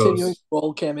 Pat continuing to gross.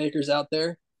 roll Cam Akers out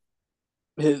there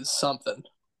is something.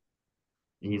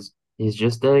 He's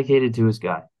just dedicated to his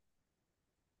guy.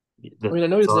 I mean, I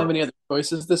know he That's doesn't all. have any other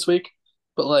choices this week,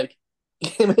 but like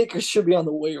Cam Akers should be on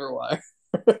the waiver wire.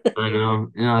 I know.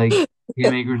 Like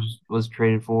Cam Akers was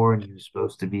traded for, and he was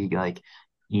supposed to be like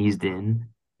eased in,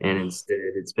 and instead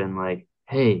it's been like,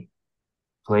 hey,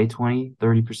 play 20,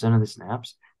 30% of the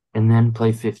snaps, and then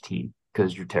play 15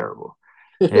 because you're terrible.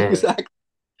 And Exactly.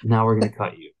 now we're gonna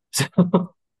cut you.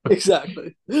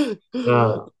 Exactly.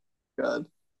 uh, God,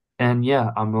 and yeah,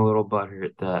 I'm a little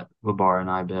butthurt that Labar and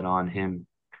I bet on him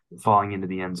falling into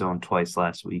the end zone twice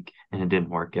last week, and it didn't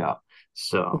work out.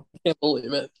 So can't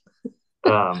believe it.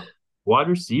 Um, wide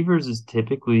receivers is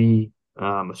typically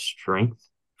a strength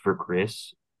for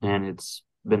Chris, and it's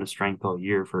been a strength all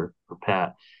year for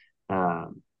Pat.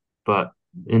 But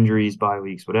injuries, bye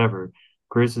weeks, whatever.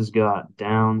 Chris has got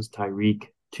Downs, Tyreek,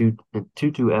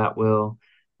 Tutu Atwell,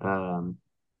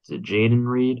 is it Jaden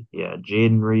Reed? Yeah,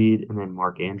 Jaden Reed, and then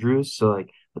Mark Andrews. So like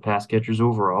the pass catchers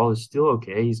overall is still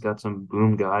okay. He's got some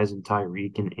boom guys in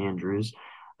Tyreek and Andrews.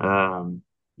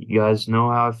 You guys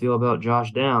know how I feel about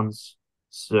Josh Downs.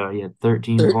 So he had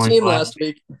 13 points 13 last last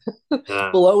week. week.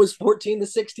 Uh, Below his 14 to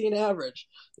 16 average.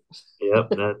 yep,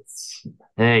 that's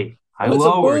hey, I It's a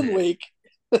lowered boom it. week.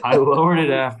 I lowered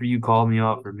it after you called me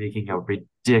out for making a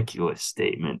ridiculous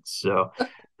statement. So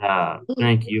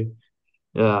thank you.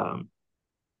 Um,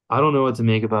 I don't know what to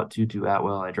make about Tutu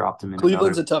Atwell. I dropped him in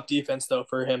Cleveland's another. a tough defense, though,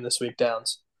 for him this week,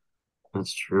 Downs.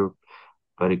 That's true.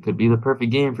 But it could be the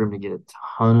perfect game for him to get a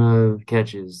ton of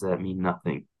catches that mean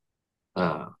nothing.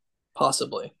 Uh,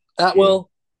 Possibly. yeah, Atwell,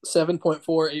 7.4,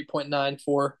 8.9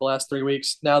 for the last 3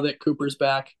 weeks. Now that Cooper's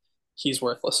back, he's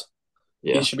worthless.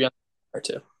 He yeah, should be on there,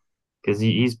 too. because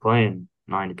he's playing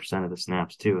 90% of the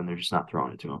snaps too, and they're just not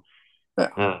throwing it to him. Yeah.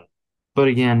 Uh, but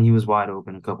again, he was wide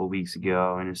open a couple weeks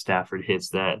ago, and if Stafford hits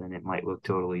that, then it might look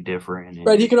totally different.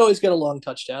 Right. He And could always get a long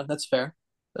touchdown. That's fair.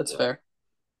 That's yeah. fair.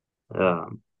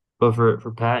 But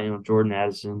for Pat, Jordan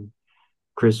Addison,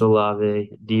 Chris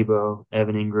Olave, Debo,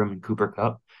 Evan Ingram, and Cooper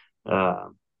Cup. Uh,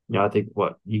 I think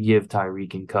what you give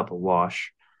Tyreek and Cup a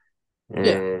wash.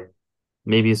 Yeah. Uh,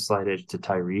 maybe a slight edge to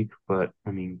Tyreek, but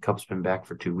I mean, Cup's been back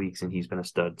for 2 weeks and he's been a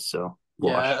stud, so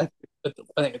wash. Yeah.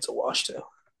 I think it's a wash, too.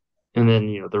 And then,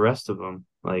 the rest of them,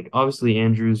 like obviously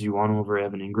Andrews, you want over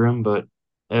Evan Ingram, but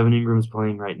Evan Ingram's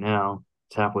playing right now.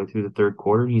 It's halfway through the third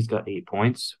quarter, and he's got 8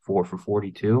 points, 4 for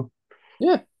 42.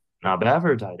 Yeah. Not bad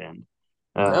for a tight end.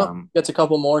 No. Gets a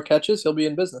couple more catches. He'll be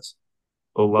in business.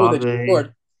 Oh, they just Olave,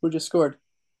 scored. Who just scored?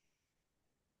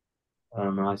 I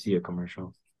don't know. I see a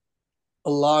commercial. A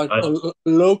I,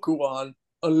 Lokuan.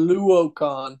 A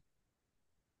Luokan.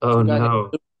 oh Some guy named no,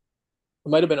 It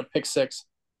might have been a pick six.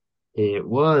 it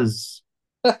was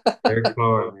Derek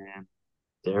Carr, man.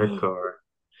 Derek Carr.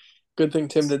 Good thing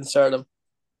Tim didn't start him.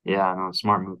 Yeah, I know.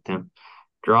 Smart move, Tim.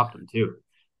 Dropped him too.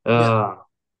 Yeah. Uh,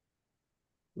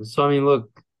 so I mean, look,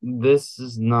 this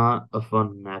is not a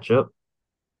fun matchup,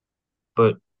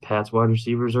 but Pat's wide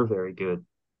receivers are very good,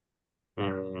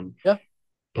 and Yeah.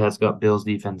 Pat's got Bills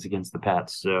defense against the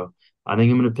Pats. So I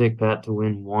think I'm going to pick Pat to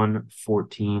win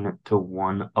 114 to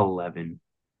 111.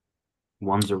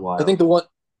 Ones are I think wild.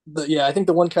 I think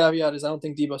the one caveat is I don't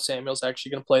think Debo Samuel's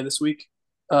actually going to play this week.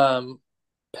 Um,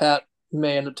 Pat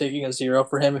may end up taking a zero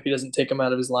for him if he doesn't take him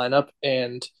out of his lineup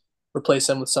and replace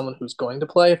him with someone who's going to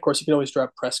play. Of course, you can always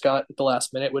drop Prescott at the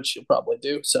last minute, which he'll probably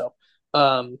do. So,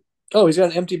 oh, he's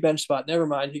got an empty bench spot. Never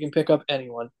mind. He can pick up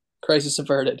anyone. Crisis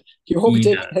averted. He won't be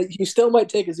He taking. does. He still might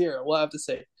take a zero. We'll have to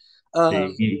see.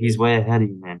 He's way ahead of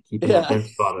you, man. Keeping that Yeah.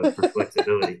 bench spot up for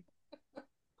flexibility.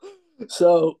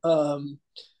 So,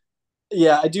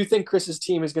 yeah, I do think Chris's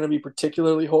team is going to be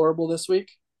particularly horrible this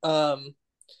week.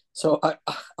 So I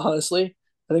honestly,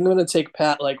 I think I'm gonna take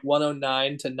Pat like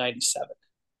 109 to 97.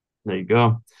 There you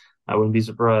go. I wouldn't be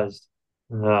surprised.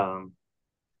 Um,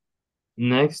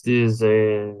 Next is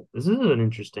a this is an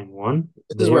interesting one.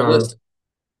 This is They where it are lists.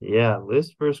 yeah,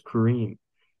 List versus Kareem.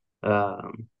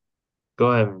 Um,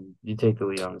 Go ahead, man. You take the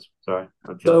lead on this. Sorry, I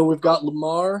feel So like we've got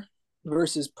Lamar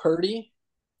versus Purdy.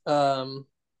 Um,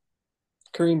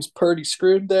 Kareem's Purdy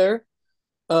screwed there.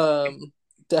 Um,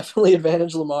 Definitely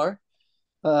advantage Lamar.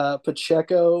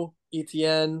 Pacheco,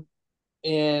 Etienne,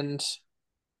 and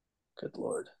good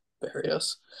lord,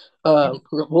 Barrios.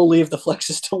 We'll leave the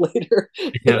flexes till later.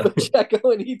 yeah.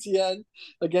 Pacheco and Etienne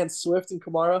against Swift and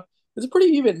Kamara. It's a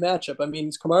pretty even matchup. I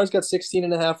mean, Kamara's got 16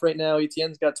 and a half right now.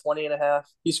 Etienne's got 20 and a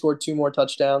half. He scored two more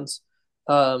touchdowns.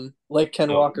 Like Ken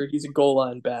So, Walker, he's a goal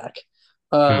line back.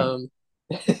 hmm. Um,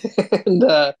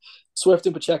 and Swift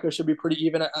and Pacheco should be pretty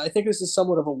even. I think this is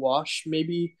somewhat of a wash,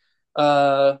 maybe.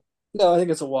 No, I think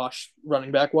it's a wash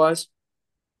running back wise.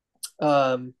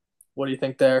 What do you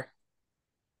think there?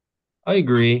 I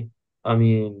agree. I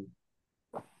mean,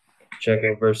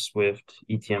 Pacheco versus Swift,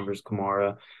 ETN versus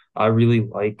Kamara. I really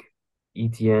like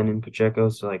ETN and Pacheco,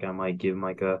 so like I might give him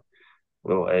like a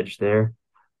little edge there.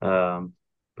 Um,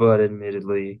 but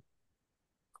admittedly,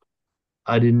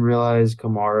 I didn't realize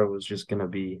Kamara was just gonna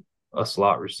be a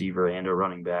slot receiver and a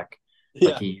running back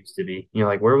like Yeah. he used to be. You know,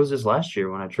 like where was this last year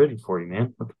when I traded for you,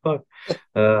 man? What the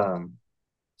fuck?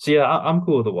 So yeah, I'm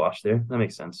cool with the wash there. That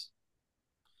makes sense.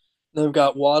 Then we've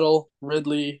got Waddle,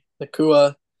 Ridley,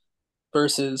 Nakua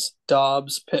versus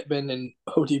Dobbs, Pittman, and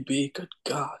ODB. Good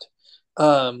God.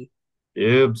 Um,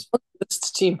 Dibs.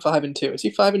 this team 5-2. Is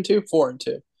he 5-2?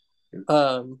 4-2. It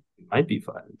Um, might be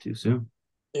 5 too soon.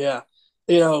 yeah.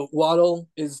 Waddle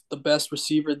is the best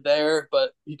receiver there,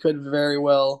 but he could very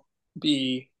well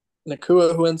be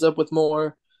Nakua who ends up with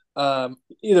more.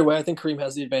 Either way, I think Kareem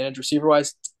has the advantage receiver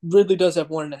wise. Ridley does have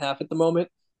 1.5 at the moment,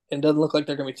 and doesn't look like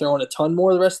they're going to be throwing a ton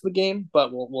more the rest of the game,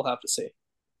 but we'll have to see.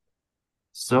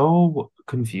 So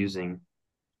confusing,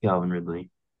 Calvin Ridley.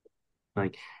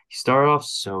 Like he started off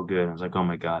so good. I was like, oh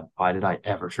my God, why did I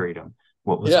ever trade him?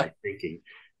 What was Yeah, I thinking?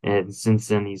 And since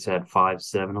then he's had 5,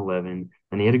 7, 11,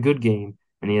 and he had a good game,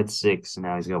 and he had 6, and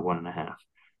now he's got 1.5.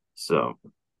 So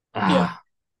yeah. ah,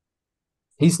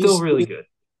 he's still He's really good.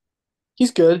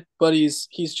 he's good, but he's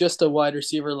just a wide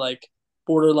receiver like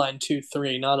borderline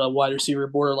 2-3, not a wide receiver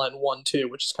borderline 1-2,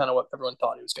 which is kind of what everyone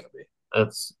thought he was going to be.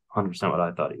 That's 100% what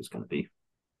I thought he was going to be.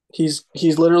 He's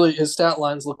literally his stat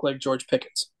lines look like George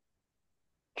Pickens.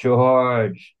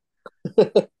 George,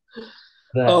 that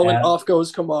Oh, and ad. off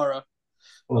goes Kamara.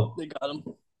 Oh, Oh, they got him.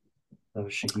 that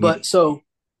was But Shahidi. so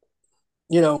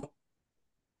you know,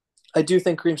 I do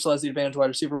think Kareem still has the advantage wide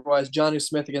receiver wise. Johnny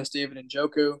Smith against David and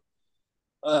Joku.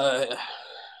 Uh,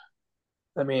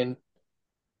 I mean,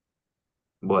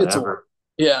 it's a Whatever.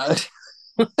 yeah.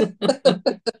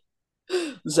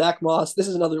 Zach Moss. This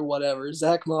is another whatever.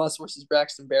 Zach Moss versus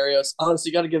Braxton Berrios. Honestly,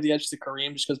 you got to give the edge to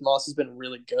Kareem just because Moss has been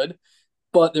really good.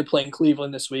 But they're playing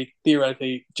Cleveland this week.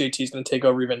 Theoretically, JT is going to take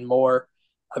over even more.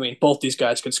 I mean, both these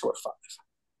guys could score five.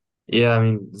 Yeah, I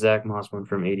mean, Zach Moss went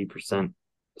from 80%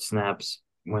 snaps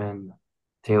when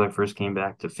Taylor first came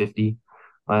back to 50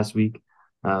 last week.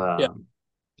 Yeah, Um,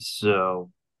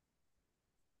 so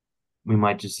we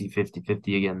might just see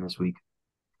 50-50 again this week.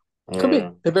 could be.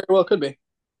 And It very well could be.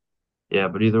 yeah,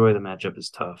 but either way, the matchup is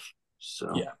tough.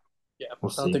 So Yeah, yeah.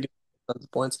 we'll I don't see. think it's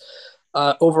points.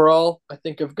 Overall, I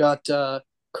think I've got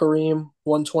Kareem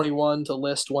 121 to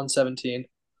List 117.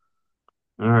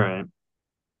 All right.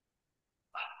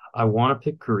 I want to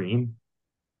pick Kareem,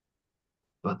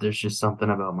 but there's just something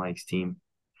about Mike's team.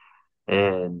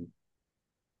 And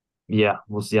yeah,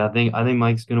 we'll see. I think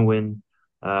Mike's gonna win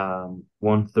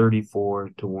 134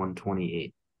 to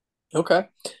 128. Okay.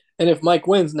 And if Mike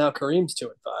wins, now Kareem's 2-5.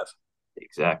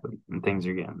 Exactly. And things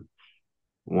are getting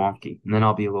wonky. And then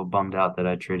I'll be a little bummed out that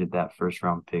I traded that first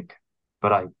round pick,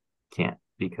 but I can't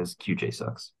because QJ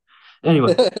sucks.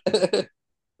 Anyway,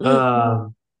 uh,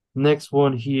 next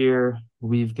one here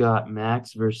we've got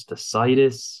Max versus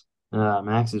Decitus.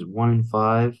 Max is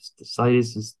 1-5.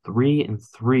 Decitus is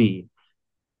 3-3.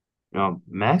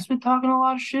 Max been talking a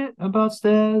lot of shit about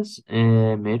Staz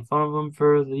and made fun of him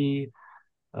for the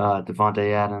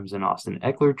Devontae Adams and Austin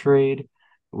Eckler trade,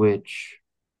 which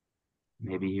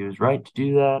maybe he was right to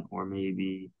do that, or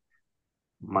maybe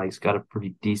Mike's got a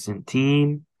pretty decent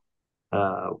team.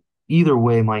 Uh, Either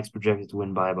way, Mike's projected to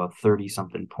win by about 30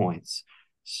 something points.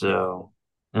 Yeah. So,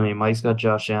 I mean, Mike's got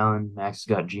Josh Allen, Max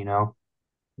has got Geno.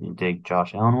 You take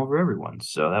Josh Allen over everyone.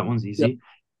 So that one's Yep. easy.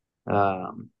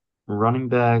 Um, Running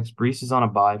backs, Brees is on a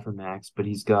bye for Max, but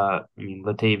he's got, I mean,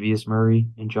 Latavius Murray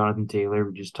and Jonathan Taylor.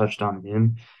 We just touched on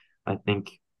him. I think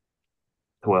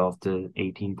 12 to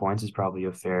 18 points is probably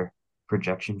a fair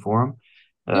projection for him.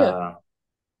 Yeah. Uh,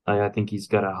 I think he's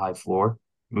got a high floor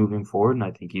moving forward, and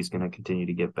I think he's going to continue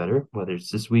to get better. Whether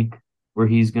it's this week where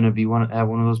he's going to be at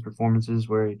one of those performances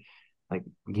where he like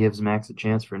gives Max a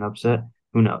chance for an upset,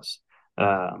 who knows?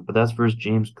 But that's versus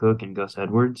James Cook and Gus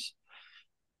Edwards.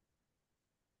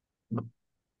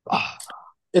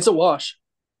 It's a wash.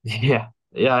 Yeah,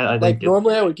 yeah, I Like think it.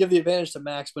 normally I would give the advantage to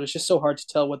Max, but it's just so hard to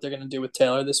tell what they're going to do with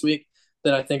Taylor this week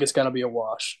that I think it's going to be a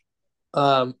wash.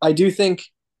 I do think,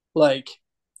 like,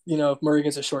 if Murray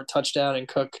gets a short touchdown and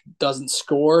Cook doesn't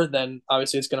score, then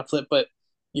obviously it's going to flip, but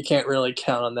you can't really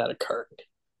count on that occurring.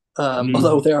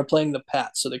 Although Mhm. they are playing the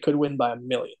Pats, so they could win by a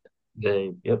million.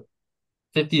 Yep,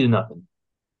 50-0.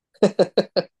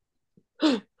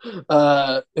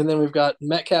 And then we've got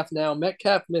Metcalf now.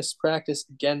 Metcalf missed practice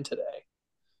again today,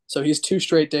 so he's 2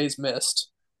 straight days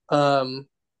missed. Um,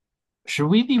 Should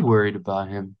we be worried about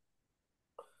him?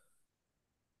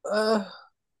 uh,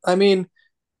 I mean,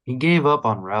 He gave up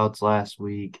on routes last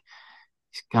week.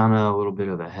 He's kind of a little bit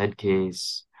of a head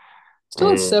case. still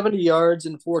had And 70 yards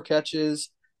and 4 catches.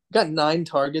 Got 9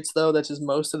 targets though. That's his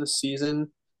most of the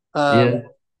season. yeah, Um,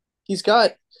 he's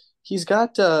got he's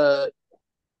got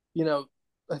you know,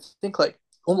 I think like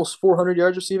almost 400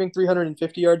 yards receiving,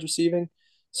 350 yards receiving.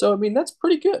 So I mean that's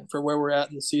pretty good for where we're at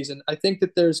in the season. I think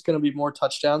that there's going to be more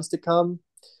touchdowns to come,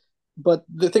 but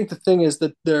I think the thing is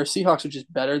that their Seahawks are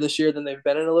just better this year than they've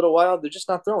been in a little while. They're just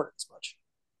not throwing it as much.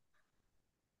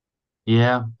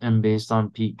 yeah. And based on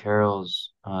Pete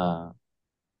Carroll's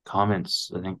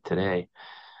comments, I think today,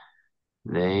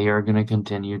 they are going to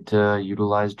continue to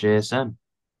utilize JSN.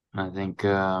 I think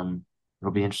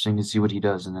it'll be interesting to see what he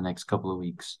does in the next couple of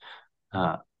weeks.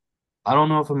 Uh, I don't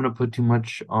know if I'm going to put too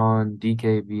much on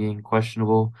DK being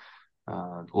questionable.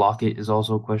 Lockett is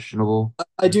also questionable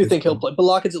I at do this think he'll point. play, but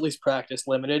Lockett's at least practice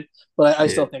limited. But I Yeah.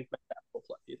 still think Metcalf will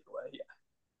play either way. Yeah,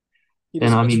 he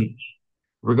And I deserves it. mean,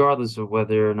 regardless of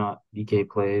whether or not DK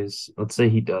plays, let's say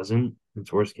he doesn't,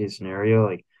 it's worst case scenario,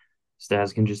 like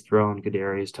Staz can just throw in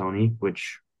Kadarius Toney,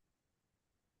 which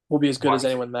Will be as good as what?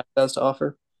 anyone Mac has to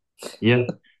offer. Yeah,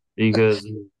 because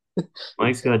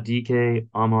Mike's got DK,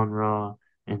 Amon Ra,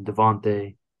 and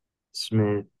Devontae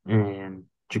Smith and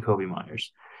Jacoby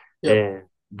Myers. Yep. And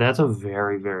that's a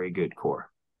very, very good core.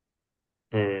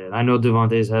 And I know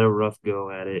Devontae's had a rough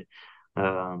go at it.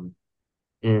 Um,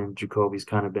 and Jacoby's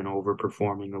kind of been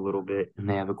overperforming a little bit, and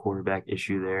they have a quarterback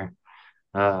issue there.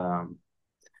 Um,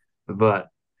 but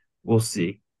we'll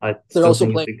see. I They're still also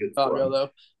think it's playing a good Chicago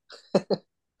squad. though.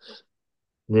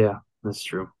 Yeah, that's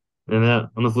true. And then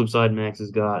on the flip side, Max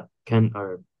has got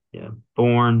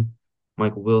Bourne,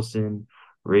 Michael Wilson,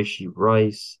 Rashee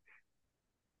Rice,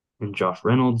 and Josh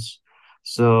Reynolds.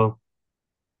 So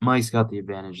Mike's got the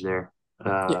advantage there.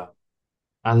 Yeah.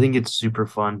 I think it's super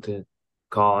fun to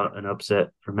call an upset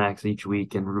for Max each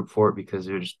week and root for it because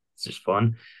it's just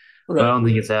fun. But I Right. don't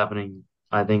think it's happening.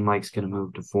 I think Mike's gonna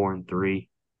move to 4-3,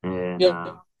 and Yep.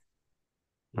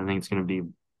 I think it's gonna be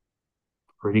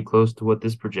pretty close to what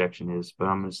this projection is. But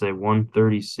I'm gonna say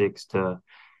 136 to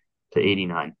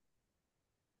 89.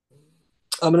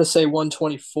 I'm gonna say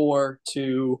 124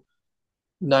 to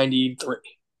 93.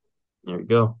 There we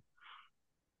go.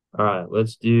 All right,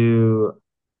 let's go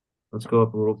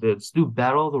up a little bit. Let's do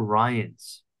Battle of the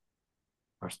Ryans,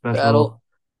 our special Battle.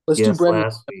 Let's do guest Brendan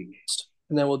last week. first,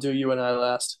 and then we'll do you and I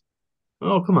last.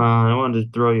 Oh, come on. I wanted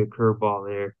to throw you a curveball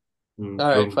there. All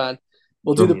right, fine.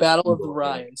 We'll Throw do the me a Battle of the screwball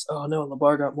there. Ryans. Oh no,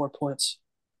 Lamar got more points.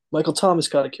 Michael Thomas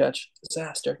got a catch.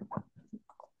 Disaster.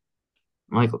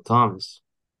 Michael Thomas.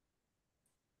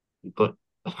 But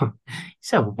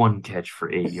he's had one catch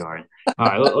for 8 yards. All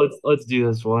right, let's do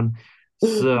this one.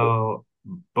 So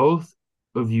both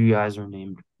of you guys are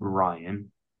named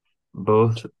Ryan.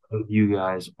 Both of you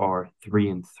guys are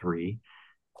 3-3.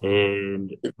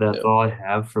 And that's all I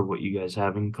have for what you guys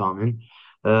have in common.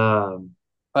 Um,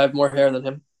 I have more hair than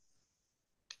him.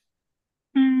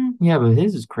 yeah, but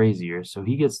his is crazier, so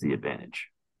he gets the advantage.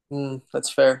 That's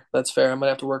fair. That's fair. I might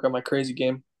have to work on my crazy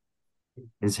game.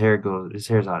 His hair's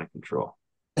out of control.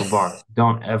 LeVar,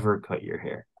 don't ever cut your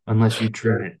hair unless you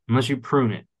trim it, unless you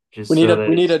prune it, We just need so a that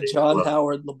we it need a stays John low.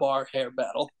 Howard Labar hair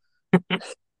battle.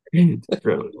 It's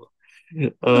incredible.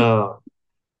 Uh,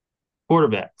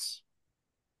 Quarterbacks.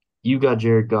 You got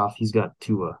Jared Goff. He's got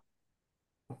Tua.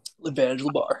 Advantage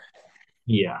Labar.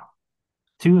 Yeah,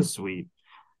 Tua's sweet.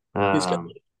 He's got Um,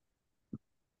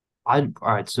 all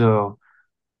right. So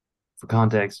for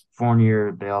context,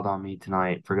 Fournier bailed on me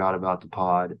tonight, forgot about the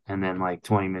pod, and then like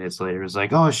 20 minutes later was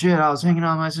like, "Oh shit, I was hanging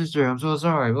out with my sister. I'm so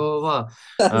sorry." Blah blah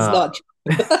that's blah. not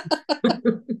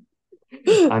true.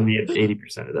 I made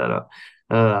 80% of that up.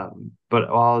 But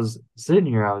while I was sitting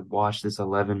here, I would watch this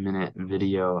 11-minute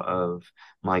video of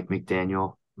Mike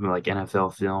McDaniel, like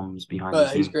NFL films, behind the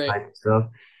He's scenes great. type stuff.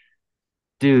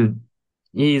 Dude,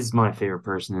 he's my favorite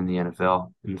person in the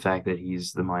NFL. And the fact that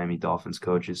he's the Miami Dolphins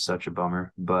coach is such a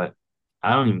bummer, but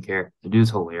I don't even care. The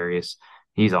dude's hilarious.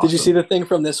 He's Did you see awesome. the thing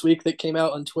from this week that came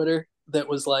out on Twitter that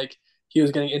was like he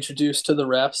was getting introduced to the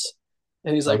refs,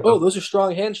 and he's like, Like, "Oh, those are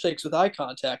strong handshakes with eye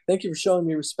contact. Thank you for showing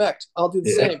me respect. I'll do the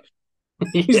yeah, same."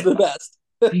 He's yeah. the best.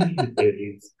 Dude,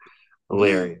 he's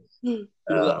hilarious. He's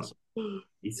Um, awesome.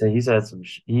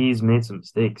 he's made some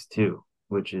mistakes too,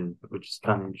 which is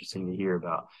kind of interesting to hear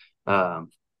about.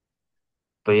 Um,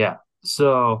 but yeah,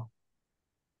 so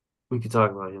we could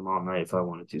talk about him all night if I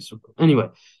wanted to. So anyway,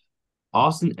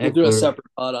 Austin We'll do a Eckler, separate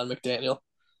pod on McDaniel.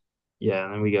 yeah,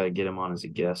 and then we got to get him on as a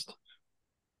guest.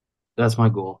 That's my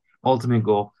goal, ultimate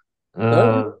goal. All right.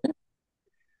 Uh,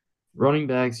 Running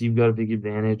backs, you've got a big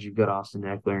advantage. You've got Austin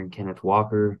Eckler and Kenneth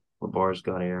Walker. LeVar's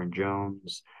got Aaron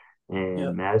Jones Yeah.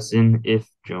 and Madison. If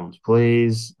Jones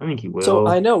plays, I think he So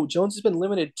I will. know Jones has been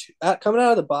limited coming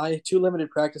out of the bye, two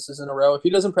limited practices in a row. If he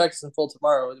doesn't practice in full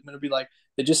tomorrow, I'm going to be like,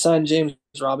 they just signed James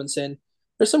Robinson.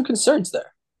 There's some concerns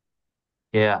there.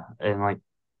 Yeah, and like,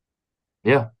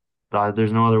 yeah,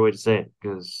 there's no other way to say it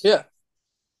because Yeah,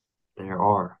 there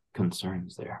are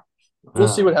concerns there. we'll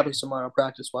see what Um, happens tomorrow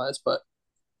practice wise, but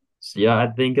so yeah, I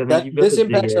think that you've got this the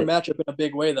big impacts our edge. matchup in a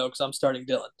big way though, because I'm starting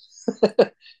Dylan.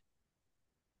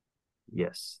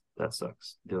 Yes, that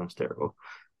sucks. Dylan's terrible.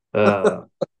 Uh,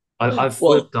 I've Well,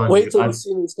 flipped on wait you. till you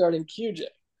see me starting QJ.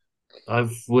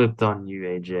 I've flipped on you,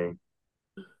 AJ.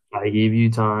 I gave you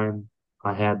time.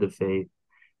 I had the faith.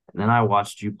 And then I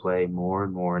watched you play more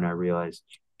and more, and I realized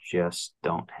you just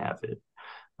don't have it.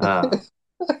 Uh,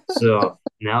 so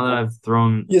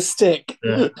You stink.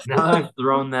 now that I've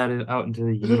thrown that out into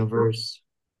the universe,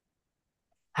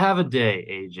 have a day,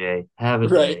 AJ. Have a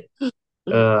Right. day.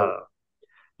 Uh,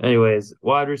 anyways,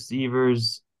 wide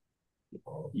receivers,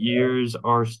 yours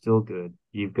are still good.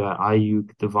 You've got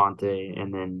Ayuk, Devontae,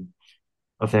 and then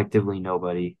effectively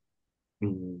nobody,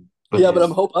 but Yeah, but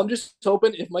just I'm just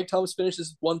hoping if Mike Thomas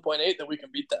finishes 1.8 that we can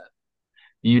beat that.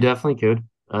 you definitely could.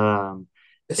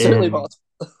 It's certainly And possible.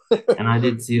 And I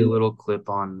did see a little clip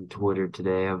on Twitter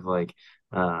today of like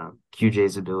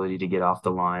QJ's ability to get off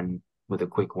the line with a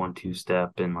quick 1-2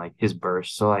 step and like his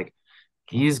burst. So like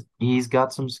he's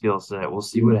got some skill set. We'll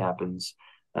see what happens.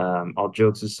 All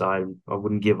jokes aside, I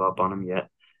wouldn't give up on him yet.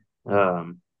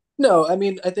 Um, No, I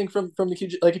mean, I think from the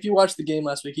QJ, like if you watched the game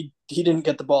last week, he didn't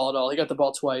get the ball at all. He got the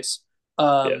ball twice.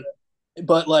 yeah. Um,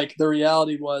 but like the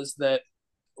reality was that,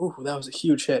 ooh, that was a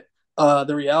huge hit.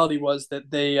 The reality was that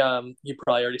they, you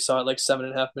probably already saw it like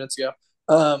 7.5 minutes ago.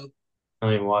 Um,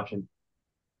 I ain't watching.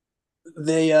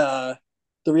 they, the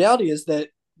reality is that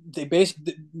they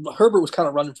basically Herbert was kind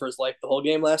of running for his life the whole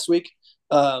game last week.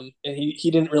 And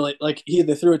he didn't really like he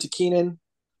either threw it to Keenan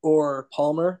or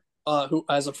Palmer, who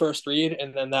as a first read,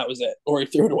 and then that was it, or he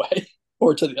threw it away,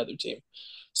 or to the other team.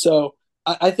 So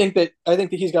I think that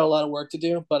he's got a lot of work to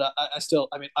do, but I still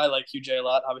I mean I like QJ a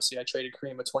lot. Obviously, I traded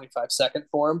Kareem a 25 second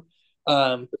for him,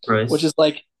 which Price. is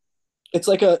like it's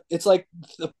like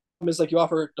the problem is like you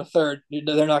offer a third,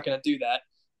 they're not going to do that.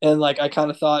 And like I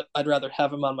kind of thought I'd rather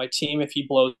have him on my team if he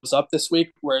blows up this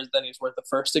week, whereas then he's worth the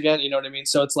first again. You know what I mean?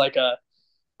 So it's like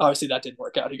obviously that didn't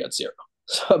work out. He got zero,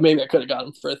 so maybe I could have got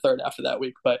him for a third after that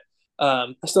week. But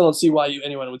I still don't see why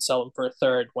anyone would sell him for a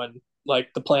third when like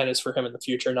the plan is for him in the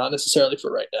future, not necessarily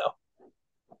for right now.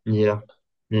 Yeah.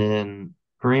 And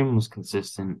Kareem was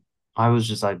consistent. I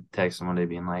texted him one day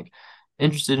being like,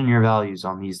 interested in your values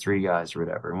on these three guys or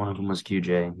whatever. One of them was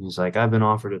QJ. He's like, I've been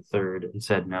offered a third and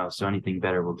said no, so anything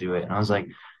better will do it. And I was like,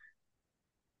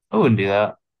 I wouldn't do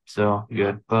that. So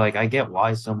good. But like I get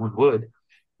why someone would.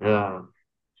 Uh,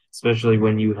 especially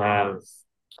when you have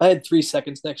I had 3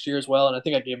 seconds next year as well, and I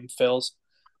think I gave him Phil's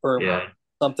or yeah.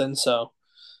 something. So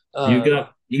You um,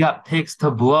 got picks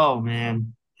to blow,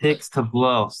 man. Picks to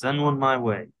blow. Send one my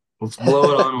way. Let's blow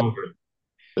it on over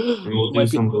and we'll do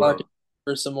might be some the market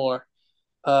blow. for some more.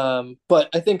 But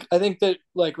I think that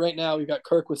like right now we've got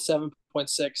Kirk with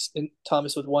 7.6 and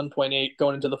Thomas with 1.8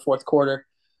 going into the fourth quarter.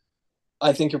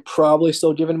 I think you're probably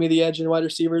still giving me the edge in wide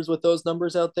receivers with those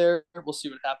numbers out there. We'll see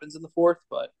what happens in the fourth,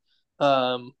 but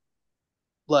um,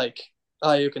 like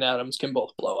Ayuk and Adams can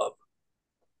both blow up.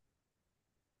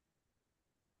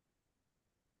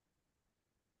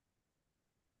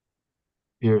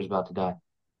 Fear about to die.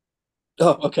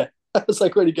 Oh, okay. I was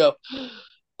like, ready to go.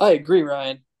 I agree,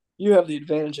 Ryan. You have the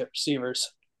advantage at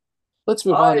receivers. Let's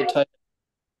move on to I tight.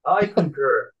 I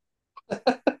concur.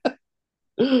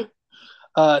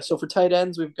 So for tight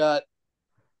ends, we've got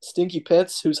Stinky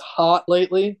Pitts, who's hot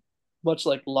lately, much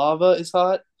like lava is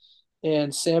hot,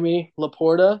 and Sammy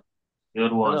Laporta. Good I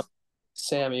don't one. know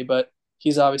Sammy, but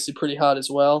he's obviously pretty hot as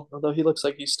well. Although he looks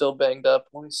like he's still banged up.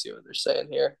 Let me see what they're saying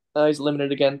here. He's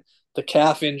limited again. The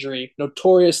calf injury,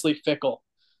 notoriously fickle.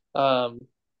 Um,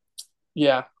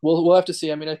 yeah, we'll have to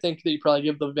see. I mean, I think that you probably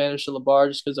give the advantage to Labar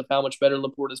just because of how much better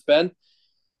Laporte has been.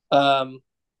 Um,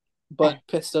 but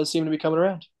Pitts does seem to be coming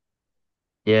around.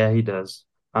 Yeah, he does.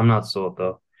 I'm not sold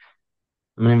though.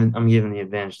 I'm giving the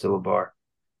advantage to Labar.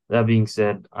 That being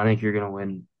said, I think you're gonna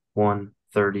win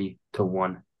 130 to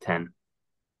 110. All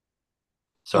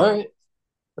Sorry. right,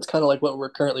 that's kind of like what we're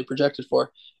currently projected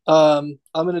for. I'm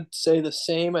gonna say the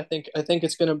same. I think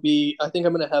it's gonna be. I think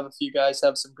I'm gonna have a few guys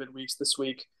have some good weeks this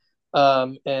week.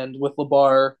 And with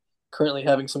Labar currently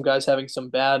having some guys having some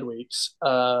bad weeks,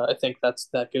 I think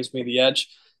that gives me the edge.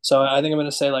 So I think I'm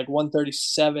gonna say like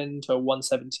 137 to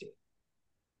 117.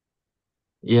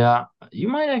 Yeah, you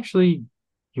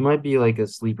might be like a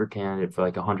sleeper candidate for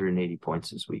like 180 points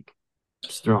this week.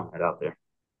 Just throwing that out there.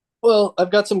 Well,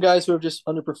 I've got some guys who have just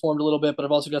underperformed a little bit, but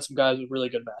I've also got some guys with really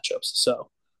good matchups. So,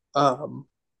 um,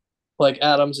 like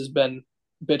Adams has been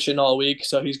bitching all week,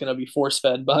 so he's going to be force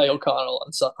fed by O'Connell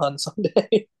on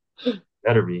Sunday.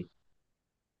 Better be.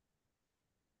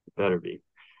 Better be.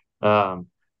 All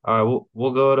right,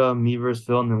 we'll go to me versus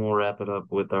Phil, and then we'll wrap it up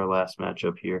with our last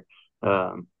matchup here.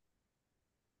 Um,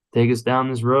 take us down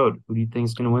this road. Who do you think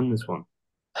is going to win this one?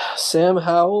 Sam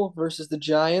Howell versus the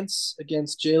Giants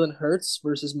against Jalen Hurts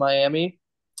versus Miami.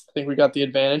 I think we got the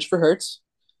advantage for Hurts.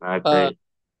 All right, Uh, great.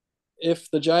 if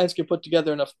the Giants can put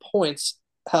together enough points,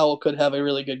 Howell could have a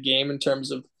really good game in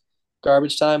terms of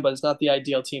garbage time, but it's not the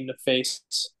ideal team to face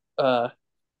uh,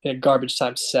 in a garbage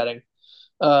time setting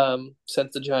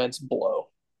since the Giants blow.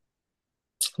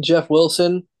 Jeff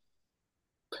Wilson,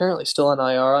 apparently still on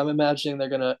IR. I'm imagining they're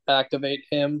going to activate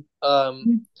him.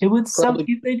 It would suck Probably,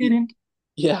 if they didn't.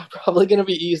 yeah, probably going to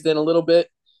be eased in a little bit.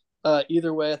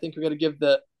 Either way, I think we're going to give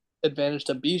the advantage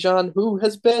to Bijan, who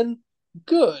has been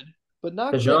good, but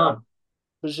not great. Bijan.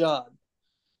 Bijan,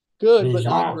 good, but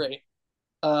not Bijan. great.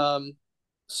 Um,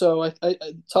 so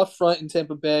tough front in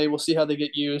Tampa Bay. We'll see how they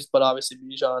get used, but obviously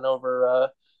Bijan over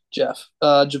Jeff.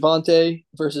 Javante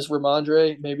versus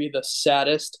Ramondre, maybe the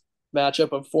saddest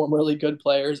matchup of formerly good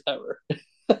players ever.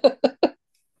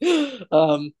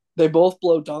 They both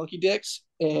blow donkey dicks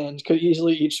and could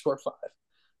easily each score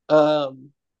five.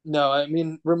 No, I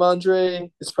mean Ramondre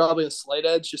is probably a slight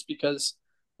edge just because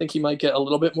I think he might get a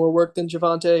little bit more work than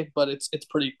Javante, but it's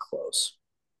pretty close.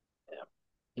 Yeah.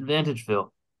 Advantage,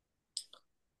 Phil,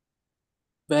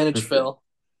 for Advantage sure. Phil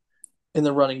in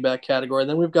the running back category.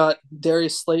 Then we've got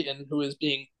Darius Slayton, who is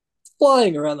being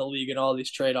flying around the league in all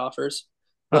these trade offers.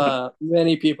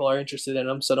 Many people are interested in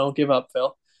him, so don't give up,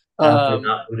 Phil. After Um,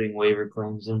 not putting waiver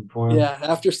claims in for him. yeah,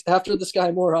 after the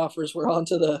Sky Moore offers, we're on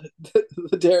to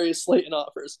the Darius Slayton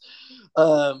offers.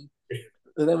 Um,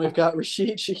 and then we've got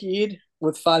Rashid Shaheed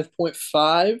with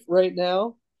 5.5 right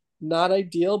now. Not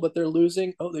ideal, but they're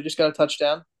losing. Oh, they just got a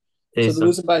touchdown. So they're Taysom.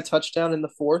 losing by a touchdown in the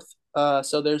fourth.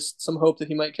 So there's some hope that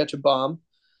he might catch a bomb.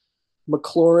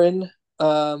 McLaurin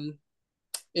um,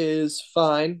 is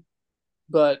fine,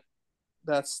 but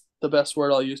that's the best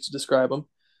word I'll use to describe him.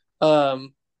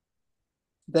 Um,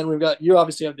 then we've got you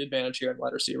obviously have the advantage here in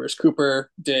wide receivers: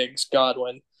 Cooper, Diggs,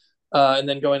 Godwin, and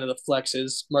then going to the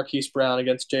flexes: Marquise Brown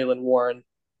against Jalen Warren.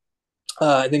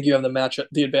 I think you have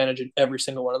the advantage in every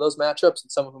single one of those matchups,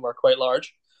 and some of them are quite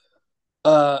large.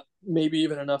 Maybe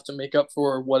even enough to make up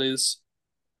for what is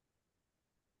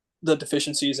the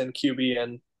deficiencies in QB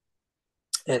and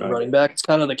Right. running back. It's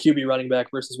kind of the QB running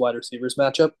back versus wide receivers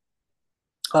matchup.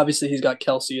 Obviously, he's got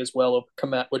Kelsey as well over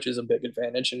Komet, which is a big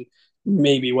advantage, and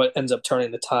maybe what ends up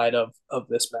turning the tide of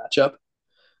this matchup.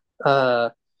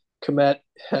 Uh, Komet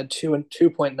had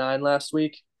 2.9 last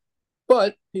week,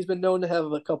 but he's been known to have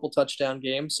a couple touchdown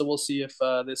games. So we'll see if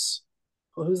this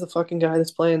who's the fucking guy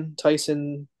that's playing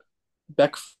Tyson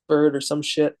Beckford or some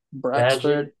shit Badgett.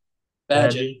 Braxford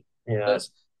Badgett. Badgett. Yeah. Yes.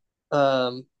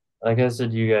 Um, Like I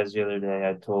said to you guys the other day,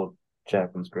 I told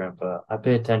Jacqueline's grandpa, I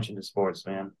pay attention to sports,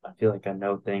 man. I feel like I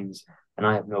know things, and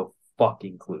I have no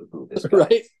fucking clue who this guy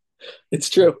right. It's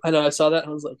true. I know. I saw that and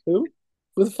I was like, who?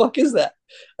 Who the fuck is that?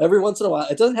 Every once in a while,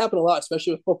 it doesn't happen a lot,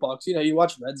 especially with football. Because you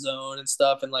watch Red Zone and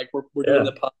stuff, and like we're is. doing Yeah.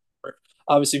 the pod. We're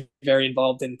obviously very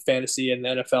involved in fantasy and the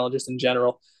NFL and just in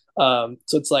general. So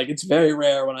it's like it's very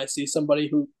rare when I see somebody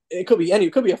who it could be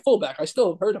a fullback. I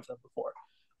still have heard of them before.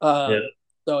 Yeah.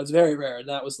 So it's very rare, and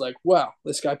that was like, wow,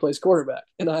 this guy plays quarterback,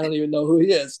 and I don't even know who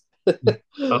he is.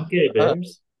 Okay, uh,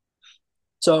 Bears.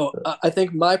 so I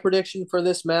think my prediction for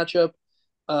this matchup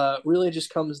really just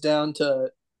comes down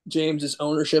to James's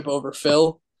ownership over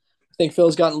Phil. I think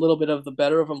Phil's gotten a little bit of the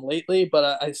better of him lately,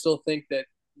 but I still think that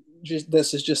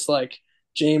this is just like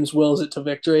James wills it to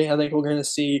victory. I think we're going to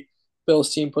see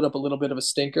Phil's team put up a little bit of a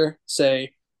stinker,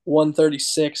 say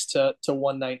 136 to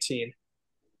 119.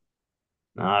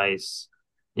 Nice.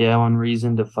 Yeah, when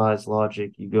reason defies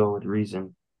logic, you go with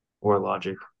reason or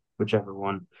logic, whichever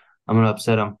one. I'm gonna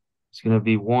upset him. It's gonna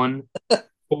be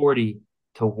 140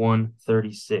 to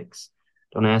 136.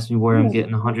 Don't ask me where I'm Ooh,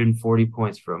 getting 140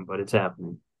 points from, but it's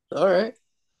happening. all right.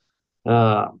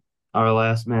 Uh, our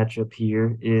last matchup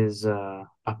here is a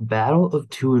battle of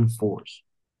 2 and 4s,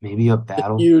 maybe a A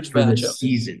battle huge for the matchup.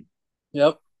 season.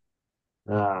 Yep.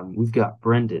 We've got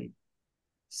Brendan,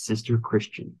 Sister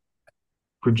Christian,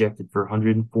 projected for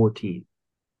 114,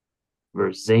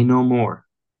 versus Say No More,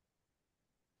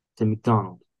 Tim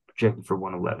McDonald, projected for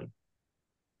 111.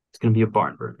 It's gonna be a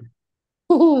barn burner.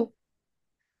 A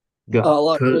Got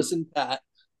la could Chris and Pat.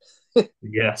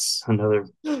 yes, another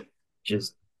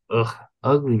just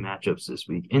ugly matchups this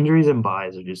week. Injuries and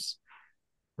buys are just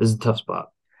this is a tough spot.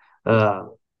 Uh,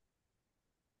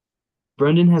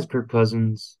 Brendan has Kirk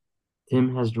Cousins.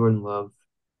 Tim has Jordan Love.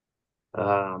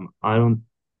 I don't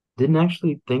didn't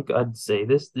actually think I'd say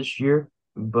this year,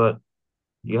 but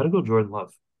you got to go Jordan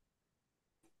Love.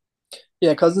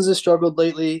 Yeah, Cousins has struggled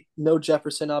lately. No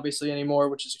Jefferson, obviously, anymore,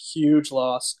 which is a huge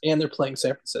loss. And they're playing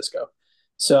San Francisco.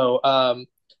 So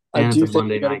I And it's do a think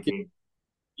Monday you got to night give, game.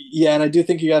 yeah, and I do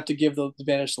think you have to give the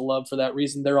advantage to Love for that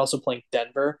reason. They're also playing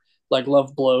Denver. Like,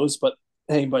 Love blows, but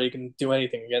anybody can do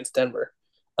anything against Denver.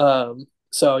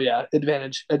 So yeah,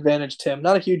 advantage Tim.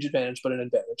 Not a huge advantage, but an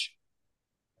advantage.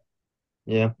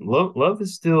 Yeah, Love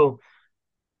is still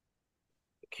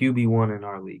QB1 in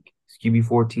our league. He's QB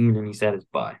 14 and he's at his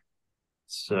bye.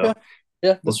 Yeah, So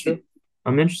yeah, we'll that's true. see.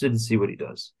 I'm interested to see what he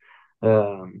does.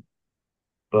 Um,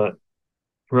 but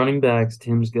running backs,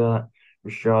 Tim's got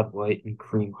Rashad White and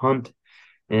Kareem Hunt,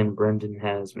 and Brendan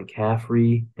has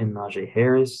McCaffrey and Najee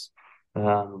Harris.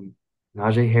 Um,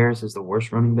 Najee Harris is the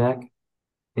worst running back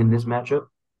in this matchup.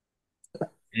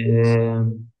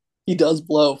 And He does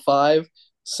blow 5,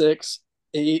 6,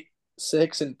 8,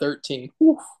 6, and 13.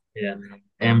 Whew. yeah,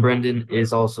 and Brendan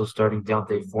is also starting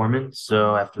Deontay Foreman.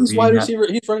 So after He's reading wide that, receiver.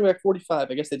 He's running back 45.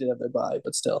 I guess they did have their bye,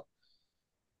 but still.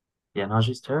 yeah,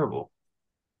 Najee's terrible.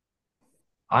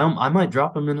 I might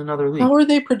drop him in another How league. are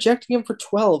they projecting him for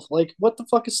 12? Like, what the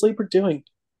fuck is Sleeper doing?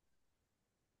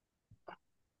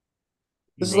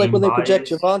 This is like Name when they project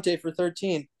bias. Javante for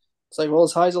 13. It's like, well,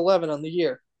 his high's 11 on the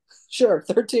year. Sure,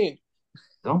 13.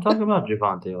 Don't talk about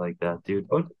Javante like that, dude.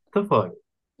 What the fuck?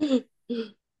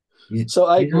 He's So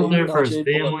I he's out agree. there for his Najee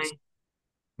blows. family.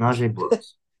 Najee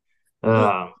blows.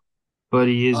 Uh, but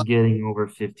he is getting over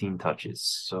 15 touches.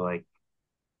 So like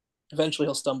Eventually,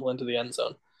 he'll stumble into the end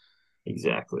zone.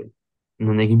 exactly. And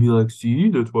then they can be like, see,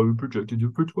 that's why we projected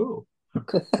him for 12.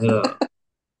 Uh,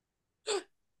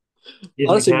 is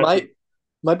Honestly, my McCaffrey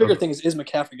my bigger okay? thing is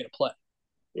McCaffrey going to play?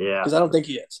 Yeah. Because I don't think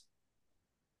he is.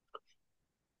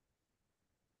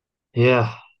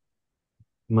 Yeah.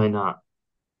 Might not.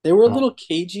 They were a Uh, little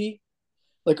cagey.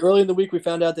 Like early in the week, we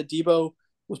found out that Debo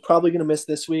was probably going to miss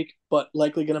this week, but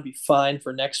likely going to be fine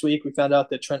for next week. We found out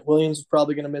that Trent Williams was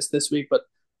probably going to miss this week, but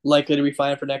likely to be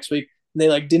fine for next week. And they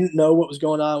like didn't know what was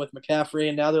going on with McCaffrey,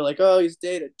 and now they're like, "Oh, he's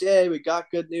day to day. We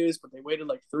got good news," but they waited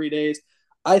like 3 days.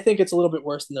 I think it's a little bit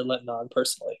worse than they're letting on.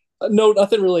 Personally, no,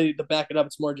 nothing really to back it up.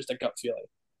 It's more just a gut feeling.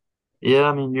 yeah,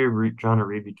 I mean, you're trying to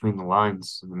read between the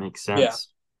lines, and it makes Yeah, sense.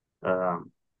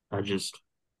 Um, I just,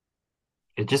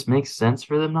 it just makes sense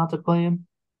for them not to play him.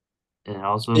 And it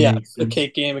also yeah, makes a sense.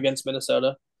 cake game against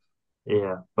Minnesota.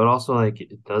 Yeah. But also, like,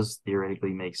 it does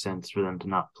theoretically make sense for them to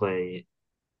not play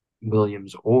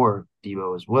Williams or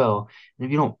Debo as well. And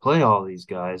if you don't play all these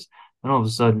guys, then all of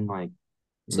a sudden, like,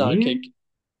 It's not a yeah, cake.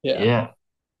 Yeah, yeah,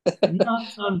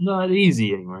 not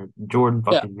easy anymore. Jordan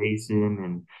yeah. fucking Mason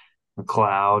and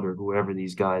McLeod or whoever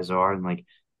these guys are, and like,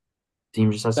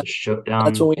 team just has to shut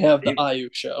That's when down we have the Davis.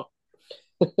 Ayuk show.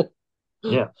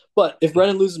 Yeah, But if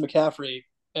Brennan loses McCaffrey,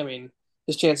 I mean,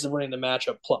 his chances of winning the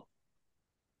matchup plummet.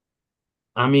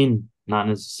 I mean, not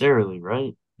necessarily,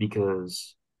 right?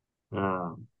 Because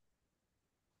um,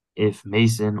 if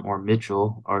Mason or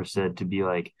Mitchell are said to be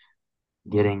like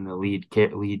getting the lead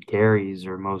carries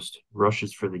or most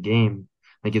rushes for the game,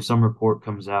 like if some report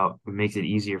comes out that makes it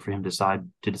easier for him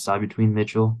to decide between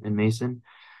Mitchell and Mason,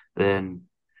 then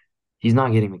he's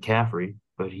not getting McCaffrey,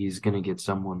 but he's going to get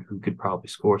someone who could probably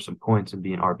score some points and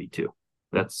be an RB2.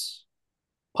 That's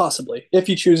Possibly. If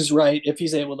he chooses right, if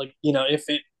he's able to, if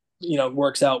it,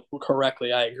 works out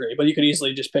correctly, I agree. But you could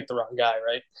easily just pick the wrong guy,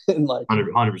 right? And like,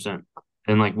 100%.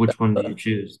 And like, which one do you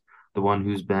choose? The one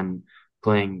who's been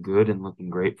playing good and looking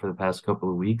great for the past couple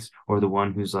of weeks, or the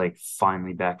one who's like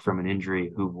finally back from an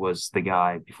injury who was the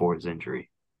guy before his injury,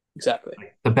 Exactly.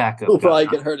 like the backup He'll guy. probably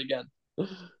get hurt again.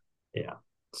 Yeah.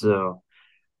 So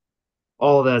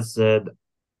all that said,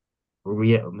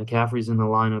 McCaffrey's in the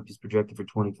lineup. He's projected for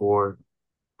 24.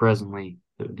 Presently,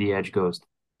 the edge goes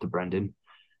to Brendan.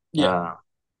 Yeah. Uh,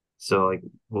 so like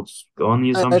we'll just go on the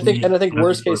I assumption think, and I think whatever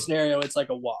worst case works. scenario, it's like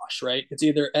a wash, right? It's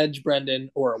either edge Brendan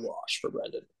or a wash for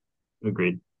Brendan.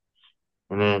 Agreed.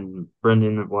 And then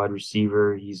Brendan at wide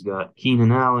receiver, he's got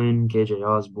Keenan Allen, KJ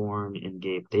Osborne, and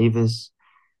Gabe Davis.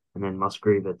 And then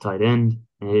Musgrave at tight end.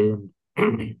 And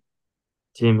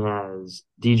Tim has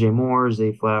DJ Moore,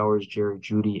 Zay Flowers, Jerry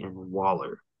Judy, and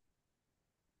Waller.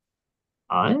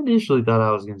 I initially thought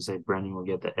I was going to say Brendan will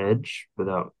get the edge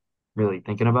without really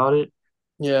thinking about it.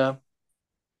 Yeah.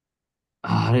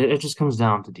 It just comes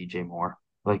down to DJ Moore.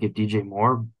 Like if DJ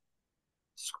Moore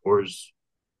scores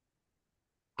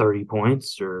 30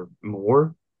 points or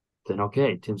more, then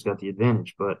okay, Tim's got the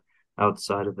advantage. But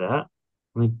outside of that,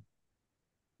 like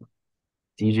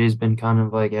DJ's been kind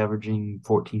of like averaging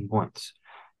 14 points.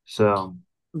 So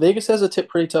Vegas has a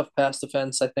pretty tough pass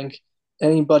defense. I think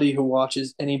anybody who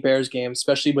watches any Bears game,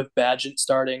 especially with Badgett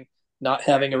starting, not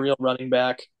having a real running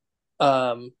back,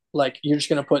 like you're just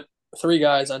gonna put three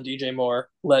guys on DJ Moore,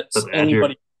 let the Badger,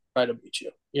 anybody try to beat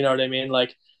you. You know what I mean?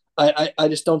 Like I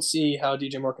just don't see how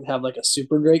DJ Moore can have like a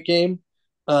super great game.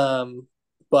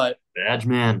 But Badge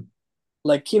man.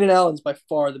 like Keenan Allen's by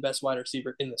far the best wide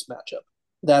receiver in this matchup.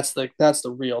 That's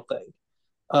the real thing.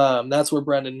 That's where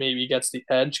Brendan maybe gets the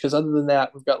edge because other than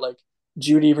that, we've got like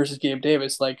Judy versus Gabe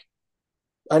Davis. Like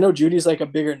I know Judy's like a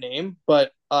bigger name,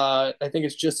 but I think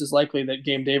it's just as likely that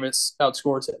Gabe Davis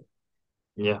outscores him.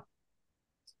 Yeah.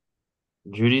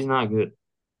 Judy's not good.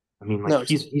 I mean, like No,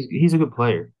 he's a good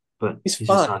player, but he's he's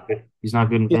just fine. not good. He's not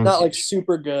good in He's not like fantasy.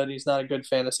 super good. He's not a good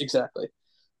fantasy exactly.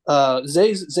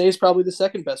 Zay's probably the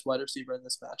second best wide receiver in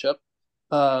this matchup.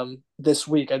 This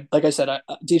week, like I said,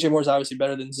 DJ Moore's obviously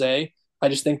better than Zay. I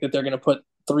just think that they're going to put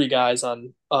three guys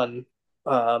on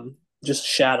just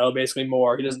shadow basically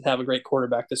Moore. He doesn't have a great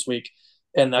quarterback this week,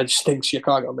 and I just think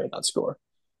Chicago may not score.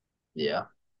 Yeah.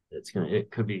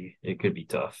 It could be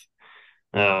tough.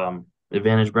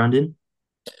 Advantage Brendan.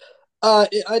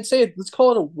 I'd say let's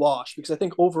call it a wash because I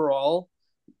think overall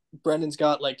Brendan's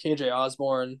got like KJ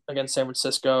Osborne against San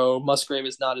Francisco. Musgrave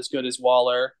is not as good as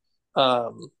Waller.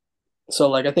 Um, so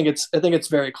like I think it's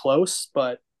very close,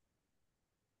 but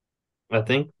I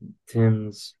think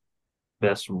Tim's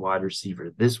best wide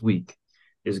receiver this week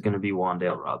is going to be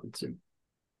Wandale Robinson.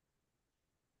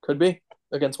 could be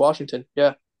against Washington.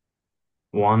 Yeah.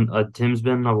 Tim's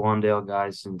been a Wandale guy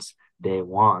since day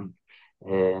one,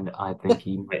 and I think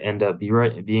he might end up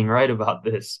being right about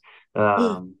this.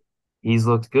 Um, he's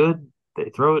looked good. They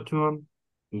throw it to him.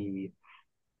 He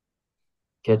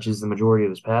catches the majority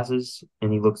of his passes,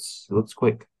 and he looks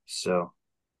quick. So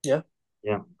Yeah.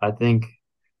 yeah, I think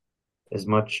as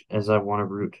much as I want to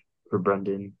root for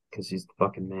Brendan because he's the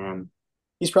fucking man.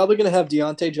 He's probably going to have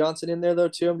Deontay Johnson in there though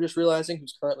too. I'm just realizing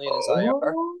who's currently in his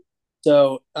IR. Oh,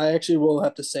 So I actually will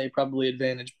have to say probably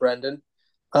advantage Brendan.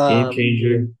 game Um,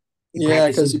 changer. He yeah,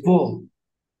 because practices full.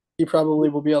 he probably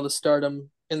will be able to start him,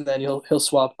 and then he'll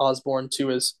swap Osborne to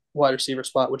his wide receiver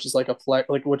spot, which is like a flex,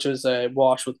 like which is a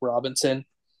wash with Robinson.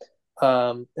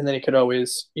 And then he could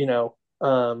always, he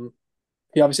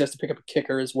obviously has to pick up a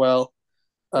kicker as well.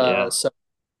 Yeah. So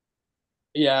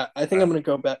yeah, I think I'm gonna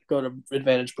go to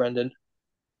advantage Brendan.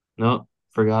 No,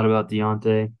 forgot about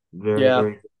Deontay. Very, Yeah,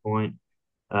 very good point.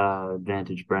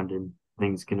 Advantage Brendan. I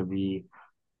think it's going to be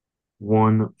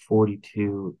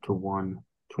 142 to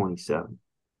 127.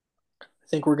 I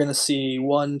think we're gonna see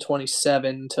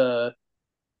 127 to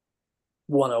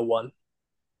 101.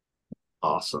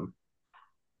 Awesome.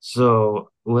 So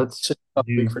let's Just a tough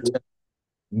week do, for Tim.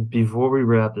 before we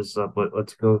wrap this up,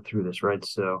 let's go through this, right?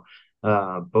 So,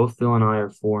 both Phil and I are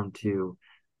 4-2.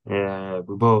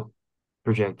 We both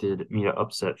projected me to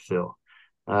upset Phil.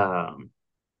 Um,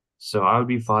 so I would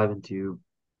be 5-2.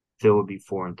 Phil would be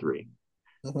 4-3.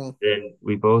 Mm-hmm. Then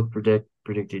we both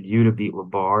predicted you to beat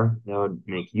Labar. That would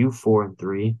make you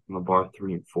 4-3, and Labar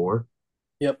 3-4.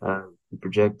 Yep.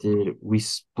 We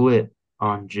split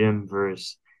on Jim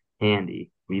versus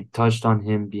Andy. We touched on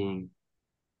him being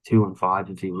 2-5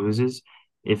 if he loses.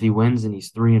 If he wins and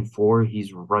he's 3-4,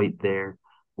 he's right there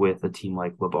with a team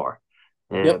like Labar.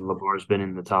 Yep. And Labar's been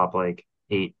in the top like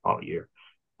 8 all year.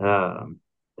 Um,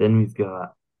 then we've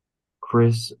got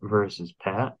Chris versus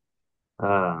Pat.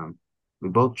 Um, we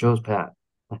both chose Pat,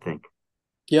 I think.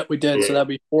 Yep. We did. So Yeah, that'd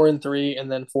be 4-3, and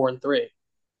then 4-3.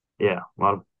 yeah. A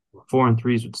lot of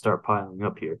 4-3s would start piling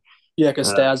up here. Yeah, because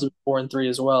Uh, Stas was 4-3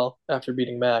 as well after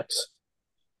beating Max.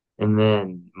 and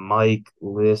then Mike,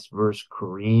 List versus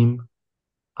Kareem.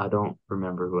 I don't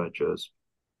remember who I chose.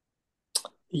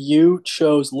 You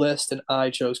chose List and I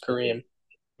chose Kareem.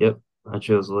 Yep, I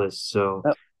chose List. So That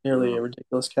was nearly a um,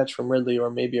 ridiculous catch from Ridley, or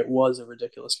maybe it was a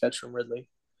ridiculous catch from Ridley.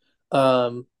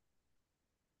 Um,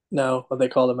 no, they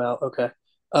called him out. Okay. if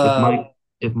Um, Mike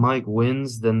if Mike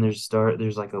wins, then there's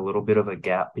like a little bit of a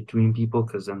gap between people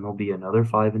because then there'll be another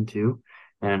 5-2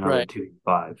 and another right.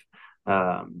 2-5.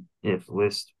 If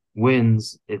List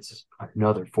wins, it's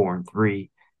another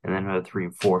 4-3 and then another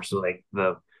 3-4. So like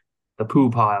the poo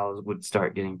piles would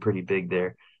start getting pretty big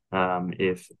there.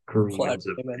 If Kareem Flag ends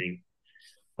up came in. winning,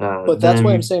 But that's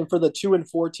why I'm then saying for the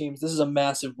 2-4 teams, this is a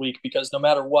massive week because no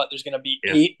matter what, there's going to be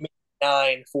yeah, eight, maybe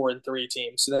nine 4-3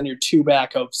 teams. So then you're two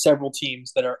back of several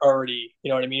teams that are already, you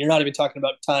know what I mean? You're not even talking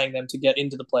about tying them to get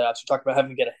into the playoffs. You're talking about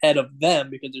having to get ahead of them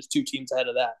because there's two teams ahead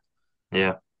of that.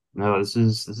 yeah, no, this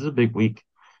is a big week,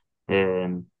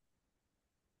 and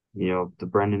the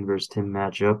Brendan versus Tim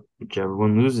matchup, whichever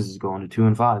one loses is going to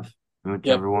 2-5, and Yep,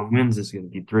 whichever one wins is going to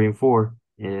be 3-4,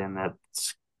 and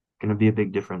that's going to be a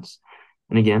big difference.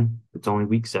 And again, it's only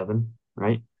week 7,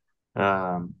 right?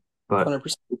 But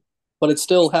 100%. But it's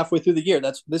still halfway through the year.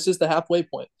 This is the halfway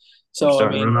point. we're So I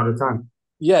starting to mean, run out of time.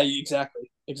 yeah,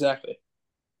 exactly, exactly.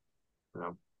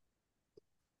 So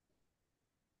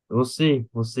we'll see.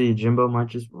 We'll see. Jimbo might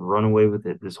just run away with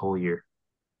it this whole year.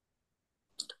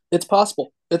 It's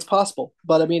possible. It's possible.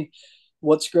 But I mean,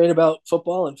 what's great about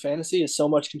football and fantasy is so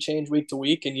much can change week to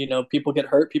week, and people get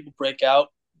hurt, people break out,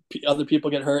 other people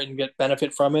get hurt and get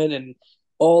benefit from it, and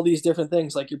all these different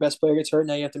things. Like your best player gets hurt,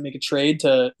 now you have to make a trade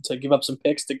to give up some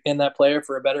picks to end that player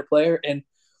for a better player. And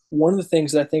one of the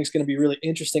things that I think is going to be really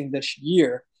interesting this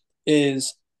year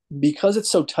is because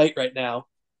it's so tight right now.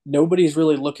 Nobody's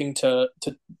really looking to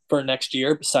for next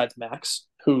year besides Max,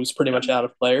 who's pretty Yeah. much out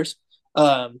of players.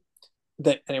 Um,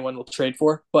 that anyone will trade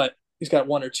for, but he's got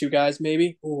one or two guys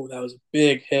maybe. Oh, that was a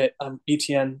big hit.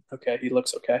 ETN. Okay, he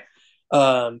looks okay.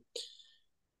 Um,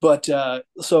 but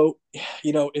so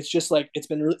it's just like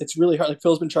it's really hard. Like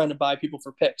Phil's been trying to buy people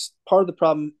for picks. Part of the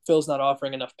problem, Phil's not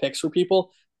offering enough picks for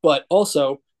people, but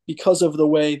also because of the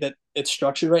way that it's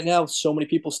structured right now, so many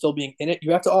people still being in it,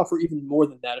 you have to offer even more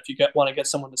than that if you want to get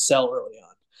someone to sell early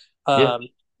Yeah. on.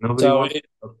 Nobody So wants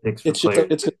picks for it's just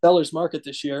players. it's a seller's market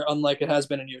this year, unlike it has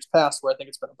been in years past, where I think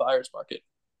it's been a buyer's market.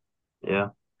 Yeah.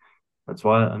 That's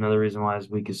why another reason why this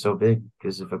week is so big,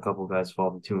 because if a couple guys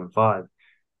fall to 2-5,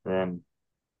 then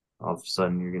all of a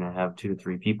sudden you're gonna have 2 to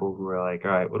 3 people who are like,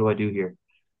 all right, what do I do here?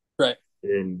 Right.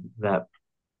 And that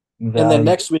And then value,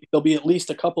 next week there'll be at least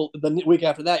a couple. The week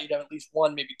after that, you'd have at least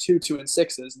one, maybe two,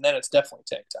 2-6s, and then it's definitely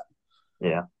tank time.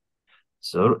 yeah.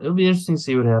 So it'll be interesting to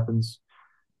see what happens.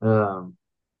 Um,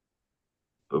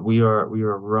 but we are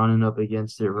running up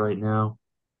against it right now.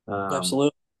 Um,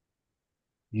 Absolutely.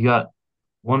 you got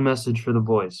one message for the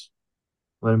boys.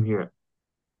 Let them hear it.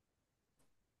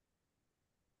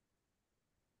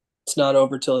 It's not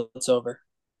over till it's over.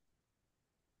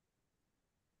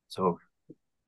 So